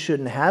things we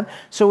shouldn't have.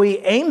 So he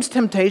aims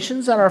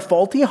temptations at our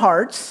faulty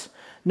hearts,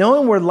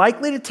 knowing we're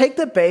likely to take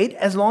the bait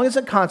as long as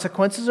the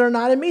consequences are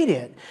not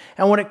immediate.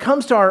 And when it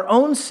comes to our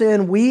own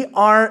sin, we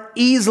are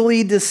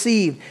easily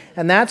deceived.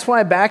 And that's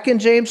why back in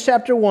James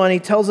chapter 1, he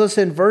tells us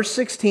in verse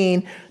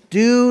 16,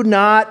 "Do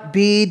not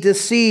be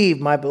deceived,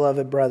 my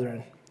beloved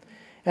brethren.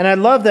 And I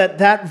love that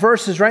that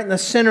verse is right in the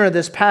center of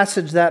this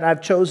passage that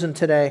I've chosen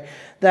today.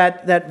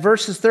 That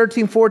verses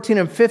 13, 14,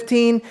 and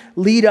 15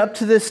 lead up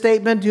to this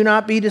statement, do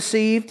not be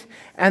deceived.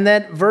 And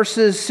that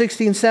verses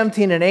 16,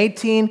 17, and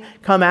 18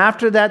 come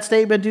after that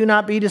statement, do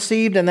not be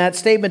deceived. And that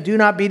statement, do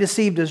not be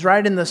deceived, is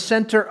right in the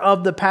center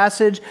of the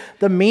passage.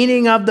 The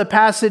meaning of the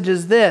passage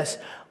is this: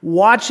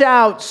 watch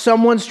out,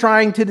 someone's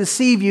trying to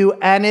deceive you,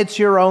 and it's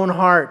your own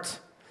heart.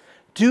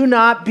 Do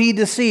not be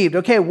deceived.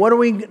 Okay, what are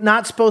we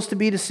not supposed to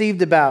be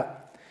deceived about?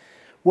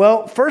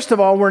 Well, first of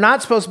all, we're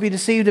not supposed to be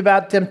deceived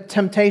about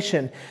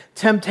temptation.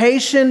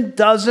 Temptation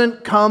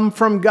doesn't come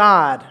from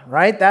God,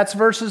 right? That's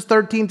verses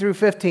 13 through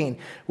 15.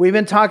 We've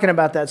been talking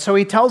about that. So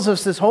he tells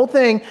us this whole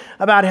thing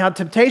about how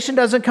temptation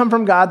doesn't come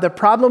from God. The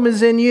problem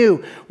is in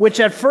you, which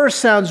at first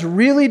sounds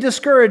really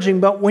discouraging,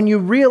 but when you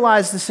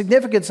realize the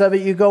significance of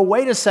it, you go,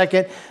 wait a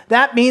second,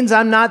 that means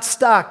I'm not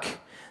stuck.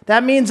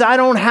 That means I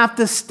don't have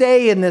to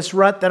stay in this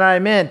rut that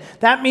I'm in.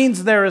 That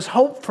means there is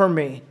hope for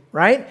me.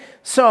 Right?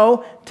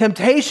 So,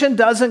 temptation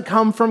doesn't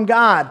come from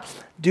God.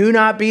 Do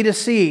not be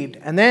deceived.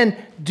 And then,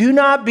 do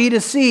not be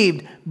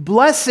deceived.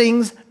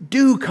 Blessings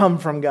do come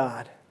from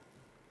God.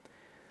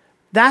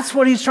 That's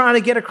what he's trying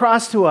to get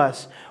across to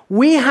us.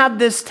 We have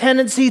this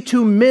tendency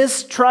to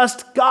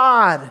mistrust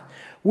God.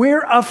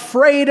 We're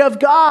afraid of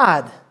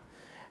God.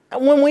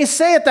 And when we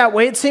say it that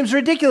way, it seems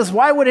ridiculous.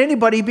 Why would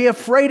anybody be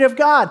afraid of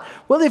God?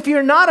 Well, if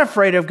you're not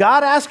afraid of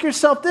God, ask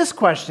yourself this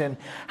question: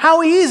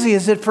 how easy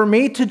is it for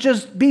me to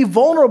just be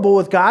vulnerable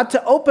with God,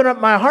 to open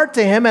up my heart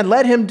to him and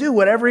let him do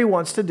whatever he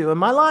wants to do in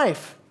my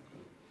life?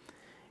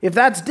 If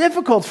that's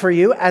difficult for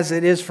you, as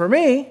it is for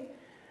me,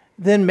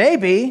 then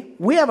maybe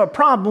we have a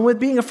problem with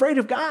being afraid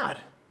of God.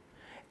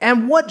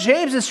 And what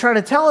James is trying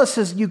to tell us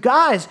is, you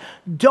guys,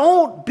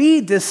 don't be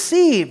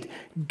deceived.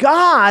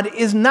 God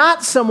is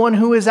not someone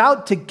who is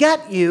out to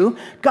get you.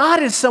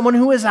 God is someone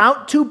who is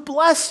out to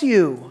bless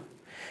you.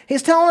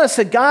 He's telling us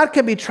that God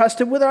can be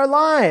trusted with our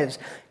lives.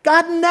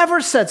 God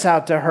never sets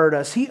out to hurt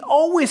us. He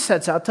always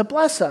sets out to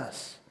bless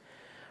us.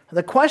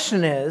 The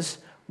question is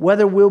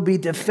whether we'll be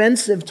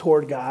defensive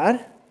toward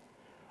God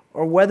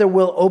or whether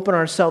we'll open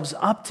ourselves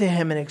up to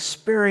him and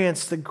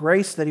experience the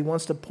grace that he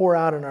wants to pour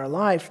out in our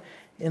life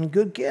in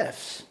good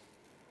gifts.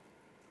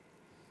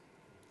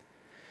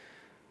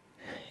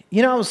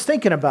 You know, I was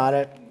thinking about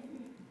it.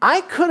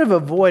 I could have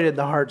avoided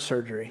the heart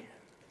surgery.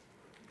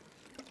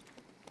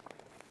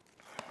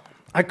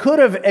 I could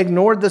have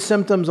ignored the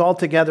symptoms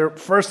altogether.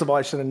 First of all,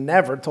 I should have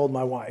never told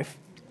my wife,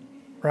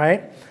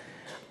 right?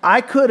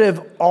 I could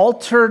have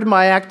altered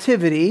my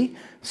activity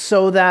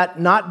so that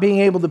not being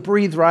able to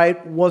breathe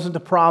right wasn't a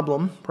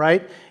problem,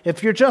 right?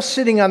 If you're just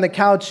sitting on the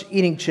couch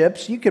eating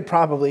chips, you could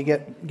probably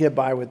get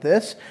by with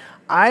this.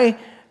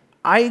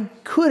 I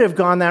could have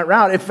gone that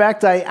route. In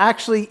fact, I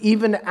actually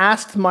even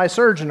asked my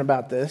surgeon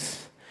about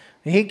this.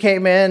 He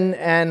came in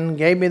and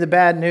gave me the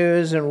bad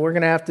news, and we're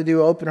going to have to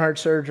do open heart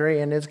surgery,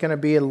 and it's going to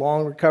be a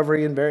long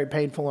recovery and very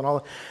painful and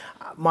all.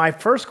 My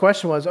first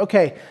question was,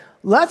 okay,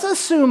 let's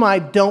assume I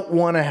don't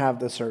want to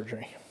have the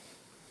surgery.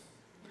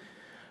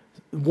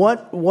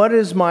 What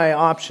is my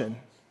option?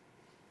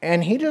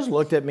 And he just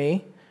looked at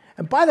me.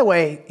 And by the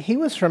way, he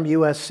was from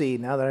USC,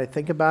 now that I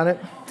think about it.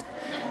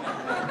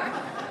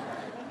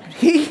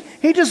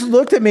 He just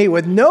looked at me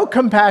with no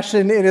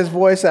compassion in his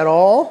voice at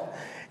all,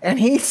 and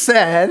he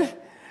said,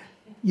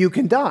 you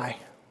can die.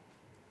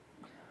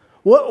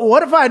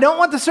 What if I don't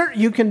want the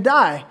surgery? You can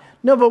die.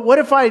 No, but what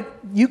if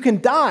you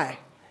can die?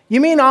 You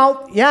mean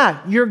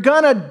you're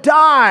gonna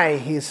die,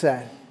 he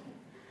said.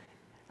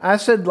 I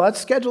said,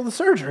 let's schedule the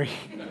surgery.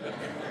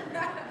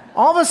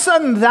 All of a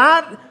sudden,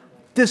 that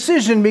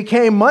decision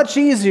became much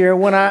easier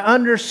when I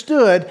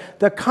understood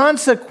the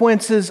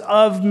consequences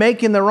of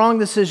making the wrong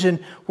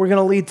decision were going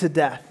to lead to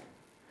death.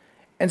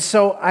 And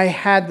so I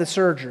had the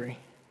surgery.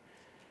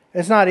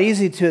 It's not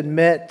easy to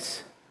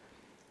admit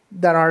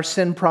that our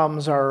sin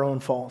problems are our own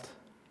fault.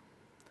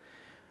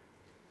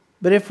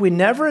 But if we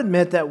never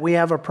admit that we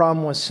have a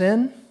problem with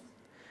sin,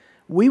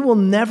 we will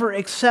never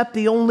accept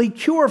the only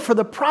cure for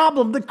the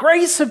problem, the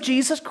grace of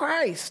Jesus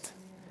Christ.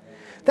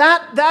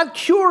 That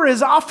cure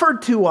is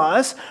offered to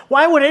us.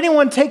 Why would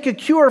anyone take a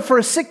cure for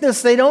a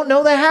sickness they don't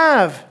know they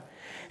have?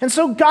 And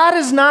so God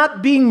is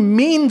not being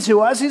mean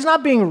to us. He's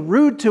not being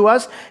rude to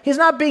us. He's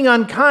not being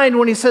unkind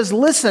when he says,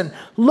 listen,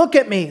 look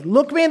at me.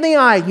 Look me in the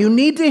eye. You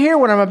need to hear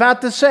what I'm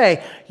about to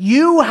say.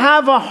 You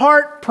have a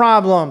heart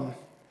problem.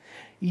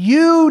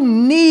 You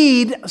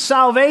need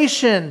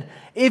salvation.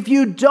 If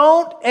you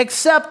don't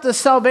accept the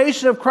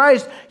salvation of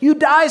Christ, you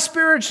die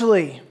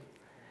spiritually.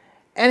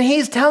 And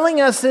he's telling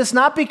us this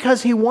not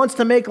because he wants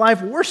to make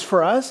life worse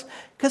for us,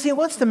 because he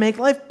wants to make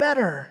life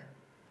better.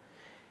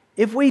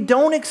 If we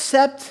don't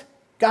accept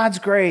God's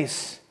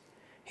grace,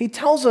 he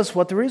tells us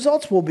what the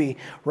results will be.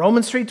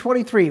 Romans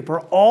 3:23,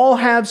 for all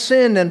have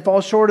sinned and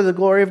fall short of the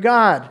glory of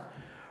God.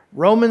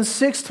 Romans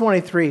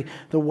 6:23,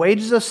 the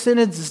wages of sin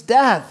is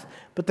death,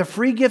 but the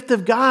free gift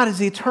of God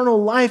is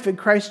eternal life in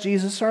Christ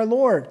Jesus our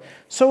Lord.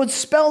 So it's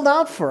spelled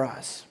out for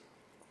us.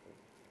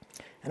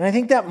 And I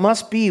think that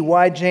must be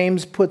why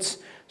James puts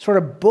sort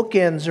of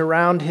bookends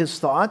around his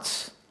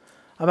thoughts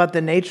about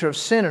the nature of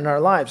sin in our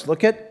lives.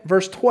 Look at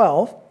verse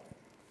 12,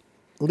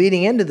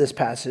 leading into this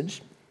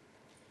passage.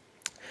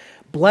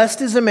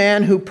 Blessed is a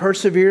man who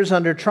perseveres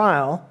under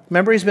trial.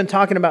 Remember, he's been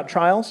talking about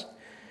trials?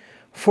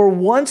 For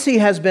once he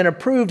has been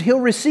approved,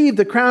 he'll receive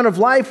the crown of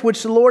life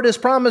which the Lord has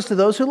promised to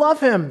those who love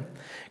him.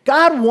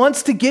 God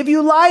wants to give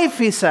you life,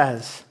 he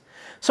says.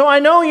 So I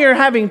know you're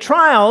having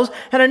trials,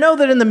 and I know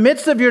that in the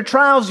midst of your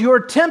trials, you're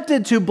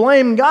tempted to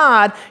blame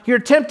God. You're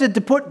tempted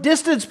to put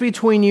distance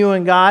between you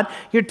and God.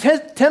 You're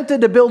tempted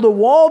to build a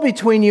wall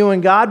between you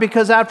and God,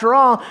 because after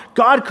all,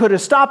 God could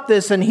have stopped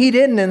this and he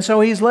didn't, and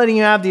so he's letting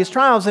you have these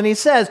trials. And he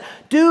says,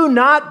 do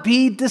not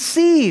be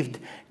deceived.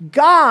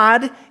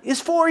 God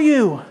is for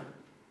you.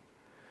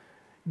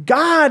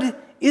 God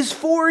is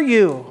for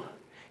you.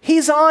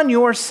 He's on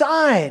your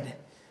side.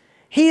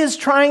 He is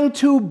trying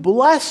to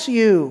bless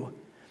you.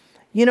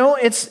 You know,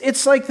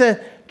 it's like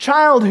the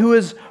child who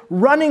is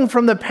running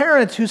from the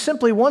parent who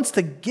simply wants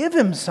to give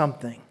him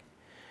something.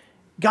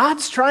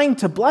 God's trying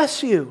to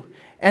bless you.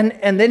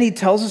 And then he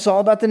tells us all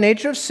about the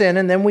nature of sin.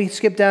 And then we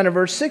skip down to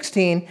verse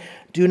 16.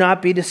 Do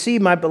not be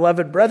deceived, my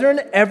beloved brethren.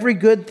 Every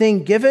good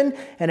thing given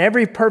and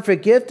every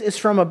perfect gift is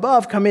from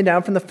above, coming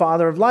down from the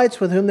Father of lights,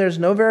 with whom there's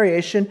no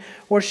variation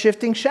or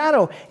shifting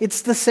shadow.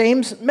 It's the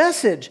same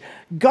message.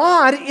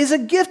 God is a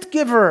gift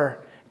giver.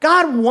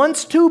 God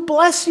wants to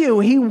bless you.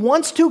 He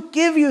wants to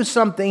give you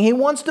something. He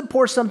wants to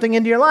pour something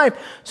into your life.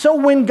 So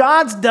when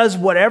God does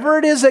whatever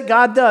it is that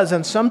God does,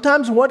 and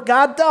sometimes what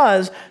God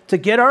does to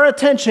get our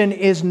attention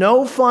is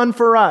no fun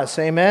for us.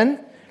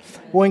 Amen?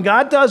 When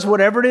God does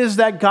whatever it is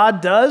that God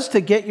does to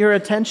get your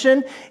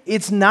attention,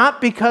 it's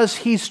not because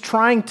he's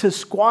trying to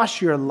squash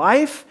your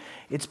life.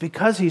 It's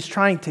because he's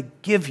trying to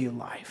give you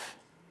life.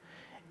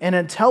 And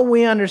until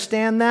we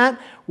understand that,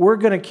 we're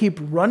going to keep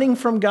running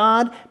from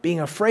God, being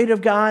afraid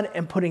of God,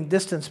 and putting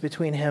distance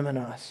between him and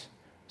us.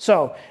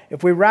 So,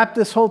 if we wrap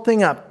this whole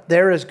thing up,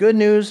 there is good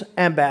news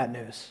and bad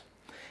news.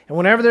 And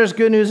whenever there's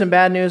good news and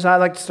bad news, I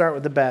like to start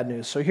with the bad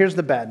news. So here's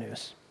the bad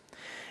news.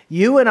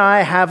 You and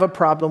I have a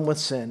problem with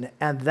sin,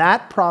 and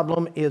that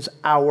problem is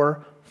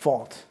our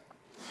fault.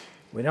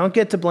 We don't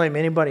get to blame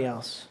anybody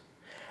else.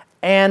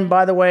 And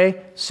by the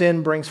way,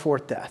 sin brings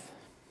forth death.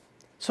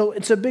 So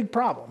it's a big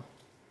problem.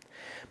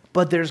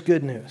 But there's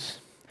good news.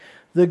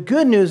 The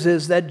good news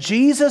is that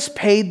Jesus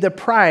paid the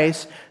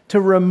price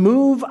to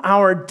remove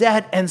our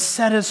debt and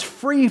set us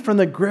free from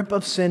the grip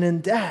of sin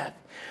and death.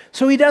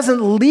 So he doesn't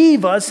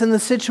leave us in the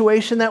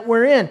situation that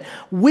we're in.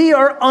 We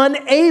are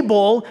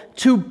unable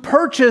to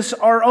purchase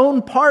our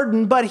own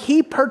pardon, but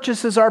he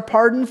purchases our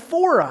pardon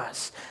for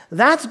us.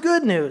 That's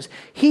good news.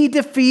 He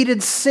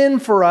defeated sin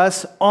for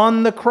us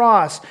on the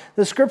cross.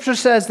 The scripture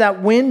says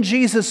that when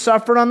Jesus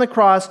suffered on the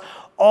cross,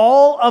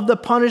 all of the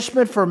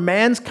punishment for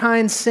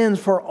mankind's sins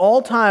for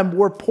all time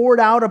were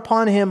poured out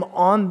upon him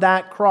on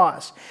that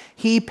cross.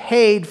 He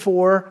paid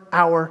for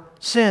our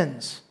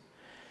sins.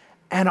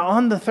 And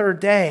on the third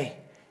day,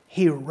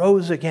 he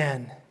rose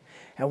again.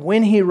 And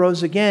when he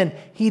rose again,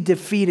 he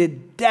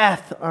defeated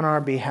death on our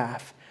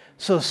behalf.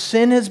 So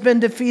sin has been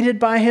defeated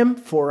by him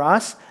for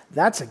us.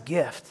 That's a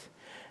gift.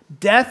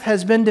 Death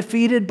has been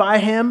defeated by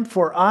him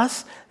for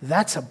us.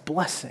 That's a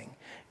blessing.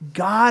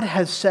 God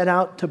has set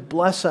out to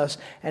bless us,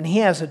 and he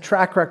has a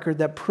track record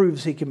that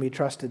proves he can be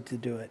trusted to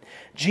do it.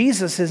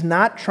 Jesus is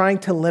not trying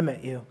to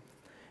limit you.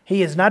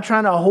 He is not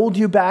trying to hold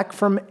you back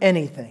from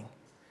anything.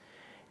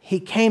 He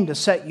came to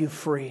set you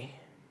free.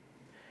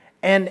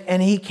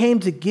 And he came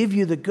to give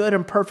you the good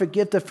and perfect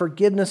gift of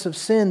forgiveness of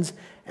sins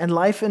and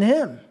life in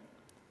him.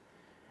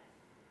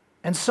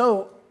 And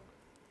so,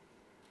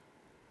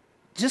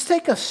 just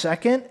take a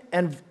second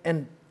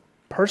and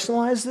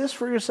personalize this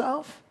for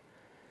yourself.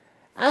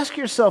 Ask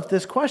yourself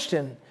this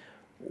question: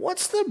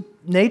 what's the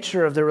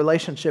nature of the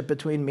relationship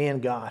between me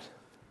and God?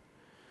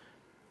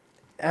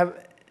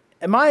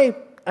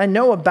 I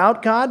know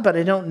about God, but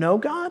I don't know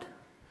God?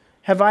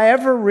 Have I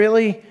ever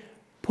really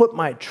put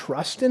my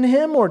trust in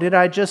him? Or did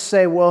I just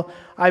say, well,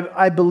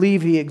 I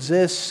believe he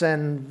exists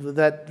and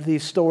that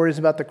these stories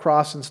about the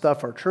cross and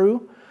stuff are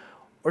true?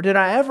 Or did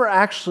I ever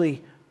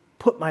actually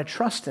put my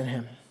trust in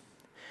him?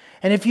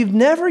 And if you've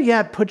never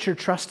yet put your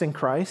trust in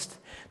Christ,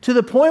 to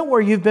the point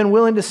where you've been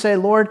willing to say,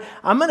 Lord,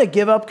 I'm going to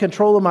give up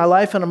control of my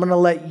life and I'm going to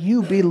let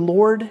you be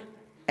Lord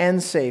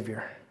and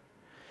Savior,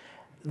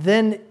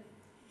 then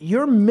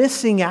you're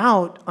missing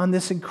out on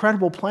this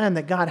incredible plan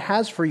that God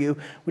has for you,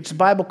 which the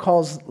Bible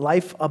calls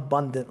life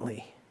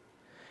abundantly.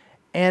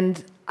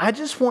 And I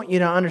just want you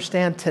to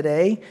understand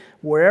today,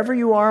 wherever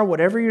you are,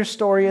 whatever your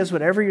story is,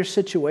 whatever your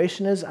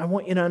situation is, I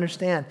want you to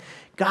understand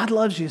God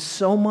loves you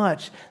so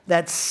much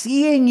that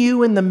seeing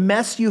you in the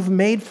mess you've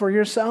made for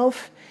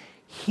yourself,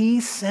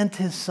 he sent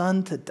his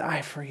son to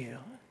die for you,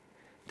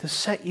 to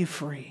set you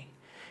free.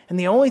 And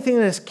the only thing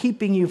that is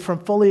keeping you from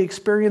fully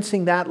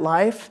experiencing that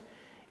life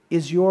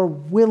is your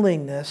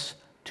willingness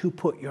to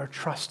put your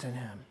trust in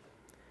him.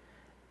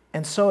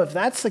 And so if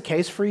that's the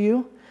case for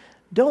you,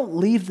 don't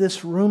leave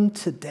this room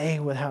today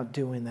without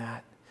doing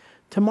that.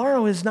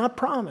 Tomorrow is not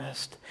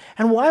promised.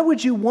 And why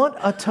would you want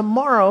a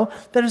tomorrow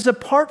that is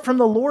apart from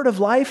the Lord of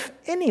life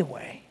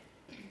anyway?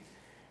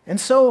 And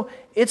so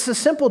it's a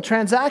simple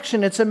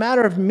transaction. It's a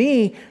matter of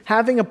me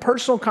having a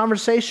personal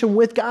conversation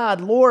with God.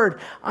 Lord,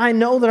 I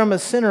know that I'm a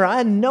sinner.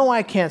 I know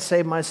I can't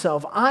save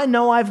myself. I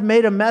know I've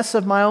made a mess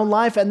of my own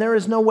life, and there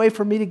is no way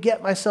for me to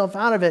get myself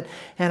out of it.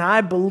 And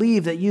I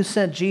believe that you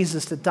sent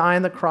Jesus to die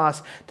on the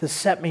cross to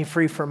set me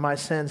free from my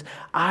sins.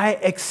 I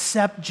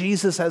accept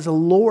Jesus as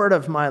Lord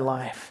of my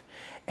life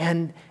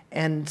and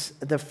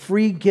the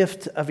free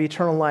gift of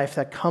eternal life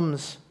that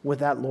comes with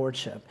that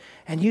lordship.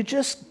 And you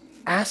just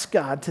ask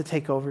God to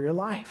take over your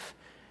life.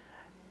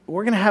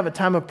 We're going to have a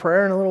time of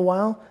prayer in a little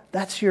while.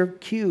 That's your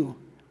cue.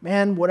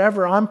 Man,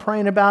 whatever I'm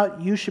praying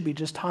about, you should be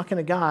just talking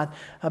to God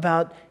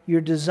about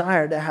your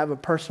desire to have a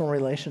personal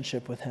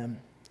relationship with Him.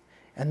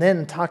 And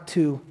then talk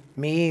to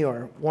me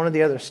or one of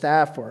the other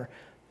staff or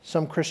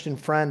some Christian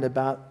friend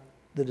about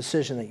the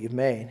decision that you've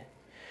made.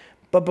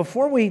 But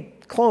before we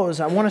close,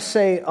 I want to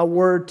say a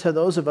word to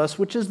those of us,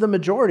 which is the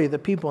majority of the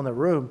people in the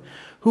room,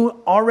 who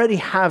already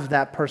have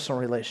that personal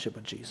relationship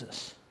with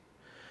Jesus.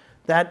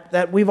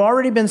 That we've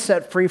already been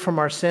set free from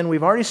our sin.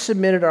 We've already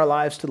submitted our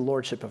lives to the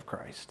lordship of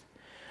Christ.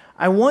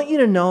 I want you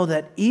to know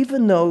that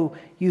even though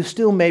you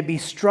still may be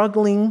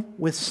struggling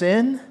with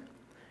sin,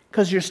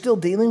 because you're still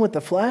dealing with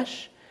the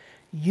flesh,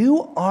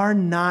 you are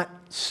not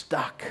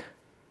stuck.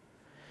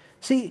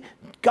 See,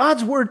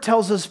 God's word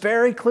tells us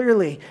very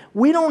clearly,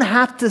 we don't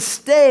have to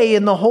stay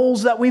in the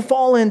holes that we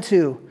fall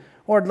into,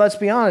 or let's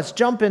be honest,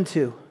 jump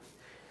into.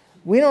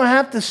 We don't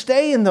have to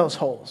stay in those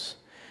holes.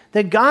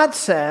 That God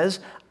says,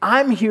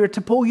 I'm here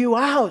to pull you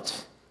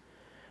out.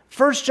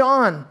 1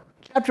 John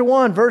chapter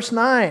 1, verse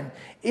 9.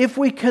 If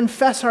we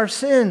confess our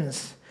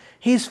sins,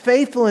 He's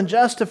faithful and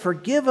just to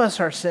forgive us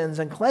our sins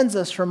and cleanse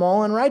us from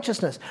all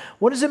unrighteousness.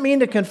 What does it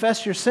mean to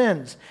confess your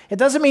sins? It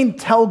doesn't mean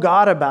tell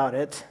God about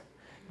it.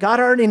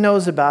 God already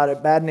knows about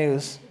it. Bad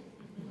news.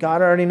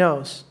 God already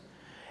knows.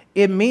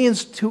 It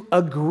means to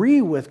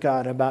agree with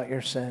God about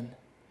your sin.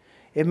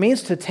 It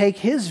means to take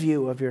His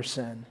view of your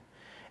sin.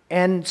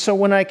 And so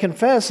when I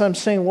confess, I'm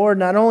saying, Lord,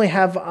 not only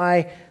have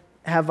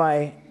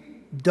I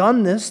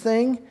done this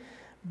thing,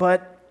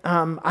 but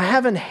I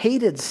haven't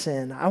hated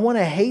sin. I want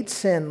to hate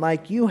sin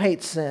like you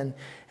hate sin.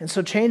 And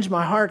so change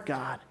my heart,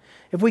 God.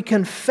 If we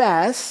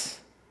confess,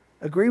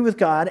 agree with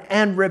God,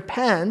 and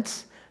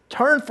repent,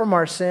 turn from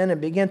our sin and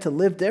begin to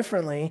live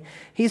differently,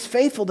 He's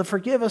faithful to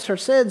forgive us our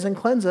sins and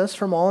cleanse us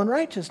from all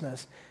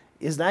unrighteousness.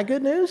 Is that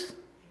good news?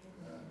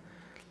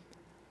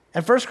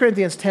 And 1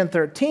 Corinthians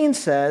 10:13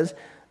 says,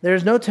 there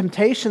is no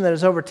temptation that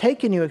has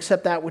overtaken you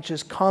except that which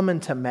is common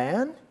to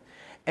man.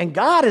 And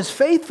God is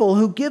faithful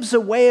who gives a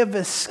way of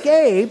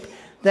escape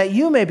that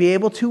you may be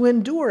able to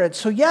endure it.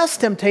 So yes,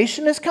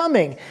 temptation is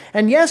coming.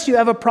 And yes, you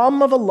have a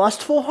problem of a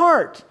lustful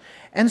heart.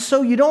 And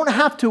so you don't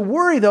have to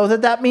worry, though,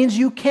 that means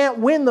you can't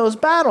win those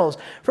battles.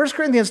 1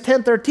 Corinthians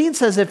 10:13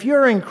 says, if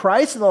you're in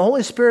Christ and the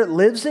Holy Spirit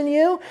lives in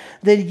you,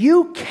 then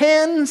you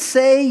can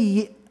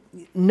say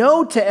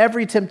no to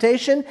every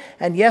temptation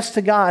and yes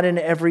to God in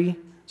every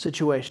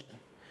situation.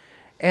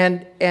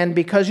 And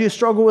because you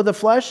struggle with the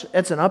flesh,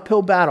 it's an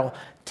uphill battle.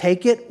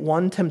 Take it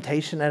one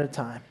temptation at a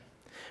time.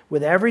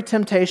 With every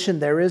temptation,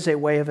 there is a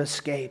way of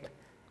escape.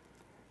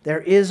 There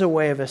is a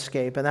way of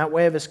escape, and that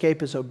way of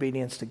escape is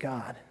obedience to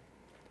God.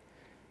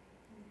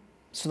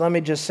 So let me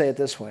just say it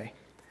this way.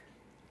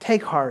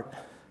 Take heart.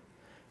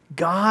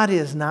 God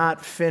is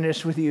not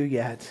finished with you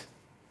yet.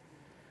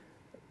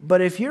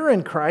 But if you're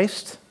in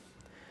Christ,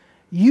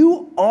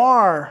 you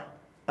are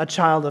a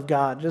child of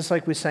God, just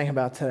like we sang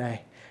about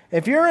today.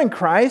 If you're in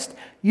Christ,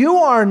 you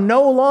are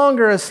no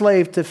longer a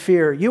slave to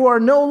fear. You are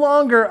no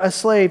longer a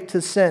slave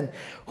to sin.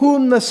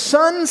 Whom the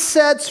Son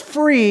sets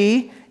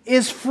free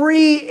is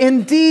free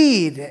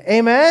indeed.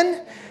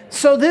 Amen?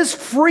 So this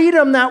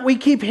freedom that we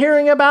keep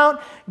hearing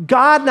about,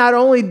 God not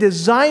only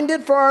designed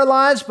it for our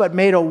lives, but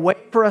made a way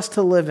for us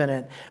to live in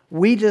it.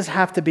 We just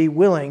have to be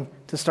willing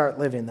to start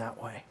living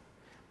that way.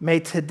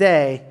 May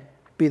today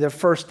be the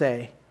first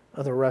day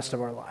of the rest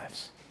of our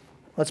lives.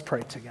 Let's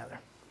pray together.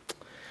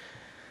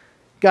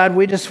 God,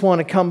 we just want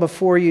to come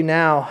before you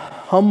now,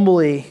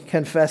 humbly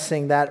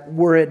confessing that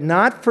were it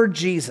not for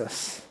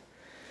Jesus,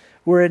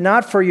 were it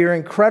not for your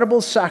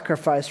incredible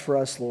sacrifice for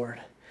us, Lord,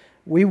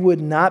 we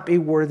would not be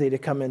worthy to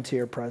come into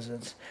your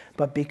presence.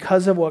 But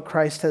because of what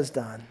Christ has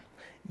done,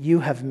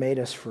 you have made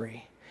us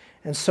free.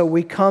 And so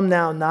we come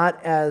now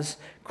not as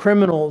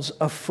criminals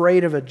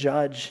afraid of a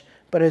judge,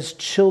 but as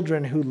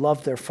children who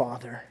love their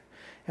Father.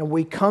 And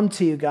we come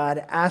to you,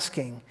 God,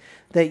 asking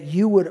that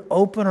you would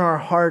open our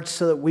hearts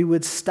so that we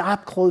would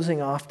stop closing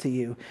off to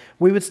you.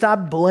 We would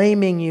stop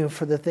blaming you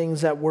for the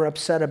things that we're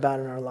upset about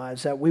in our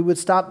lives, that we would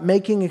stop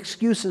making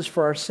excuses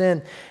for our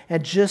sin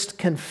and just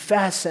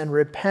confess and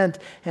repent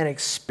and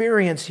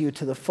experience you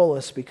to the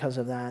fullest because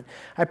of that.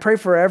 I pray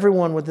for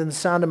everyone within the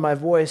sound of my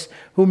voice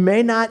who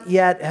may not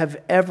yet have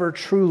ever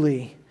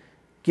truly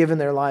given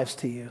their lives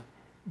to you.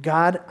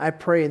 God, I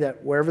pray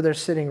that wherever they're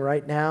sitting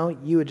right now,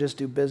 you would just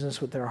do business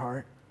with their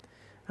heart.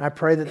 I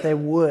pray that they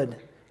would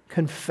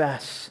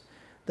confess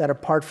that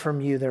apart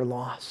from you, they're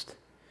lost,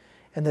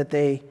 and that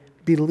they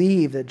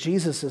believe that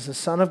Jesus is the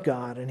Son of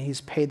God and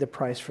he's paid the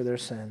price for their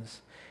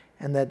sins,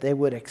 and that they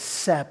would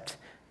accept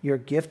your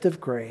gift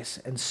of grace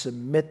and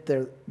submit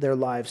their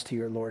lives to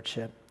your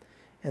lordship,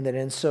 and that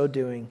in so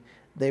doing,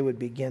 they would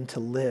begin to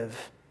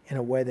live in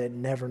a way they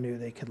never knew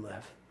they could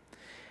live.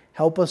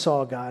 Help us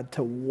all, God,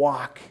 to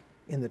walk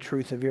in the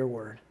truth of your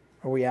word.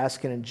 For we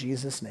ask it in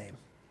Jesus' name.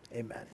 Amen.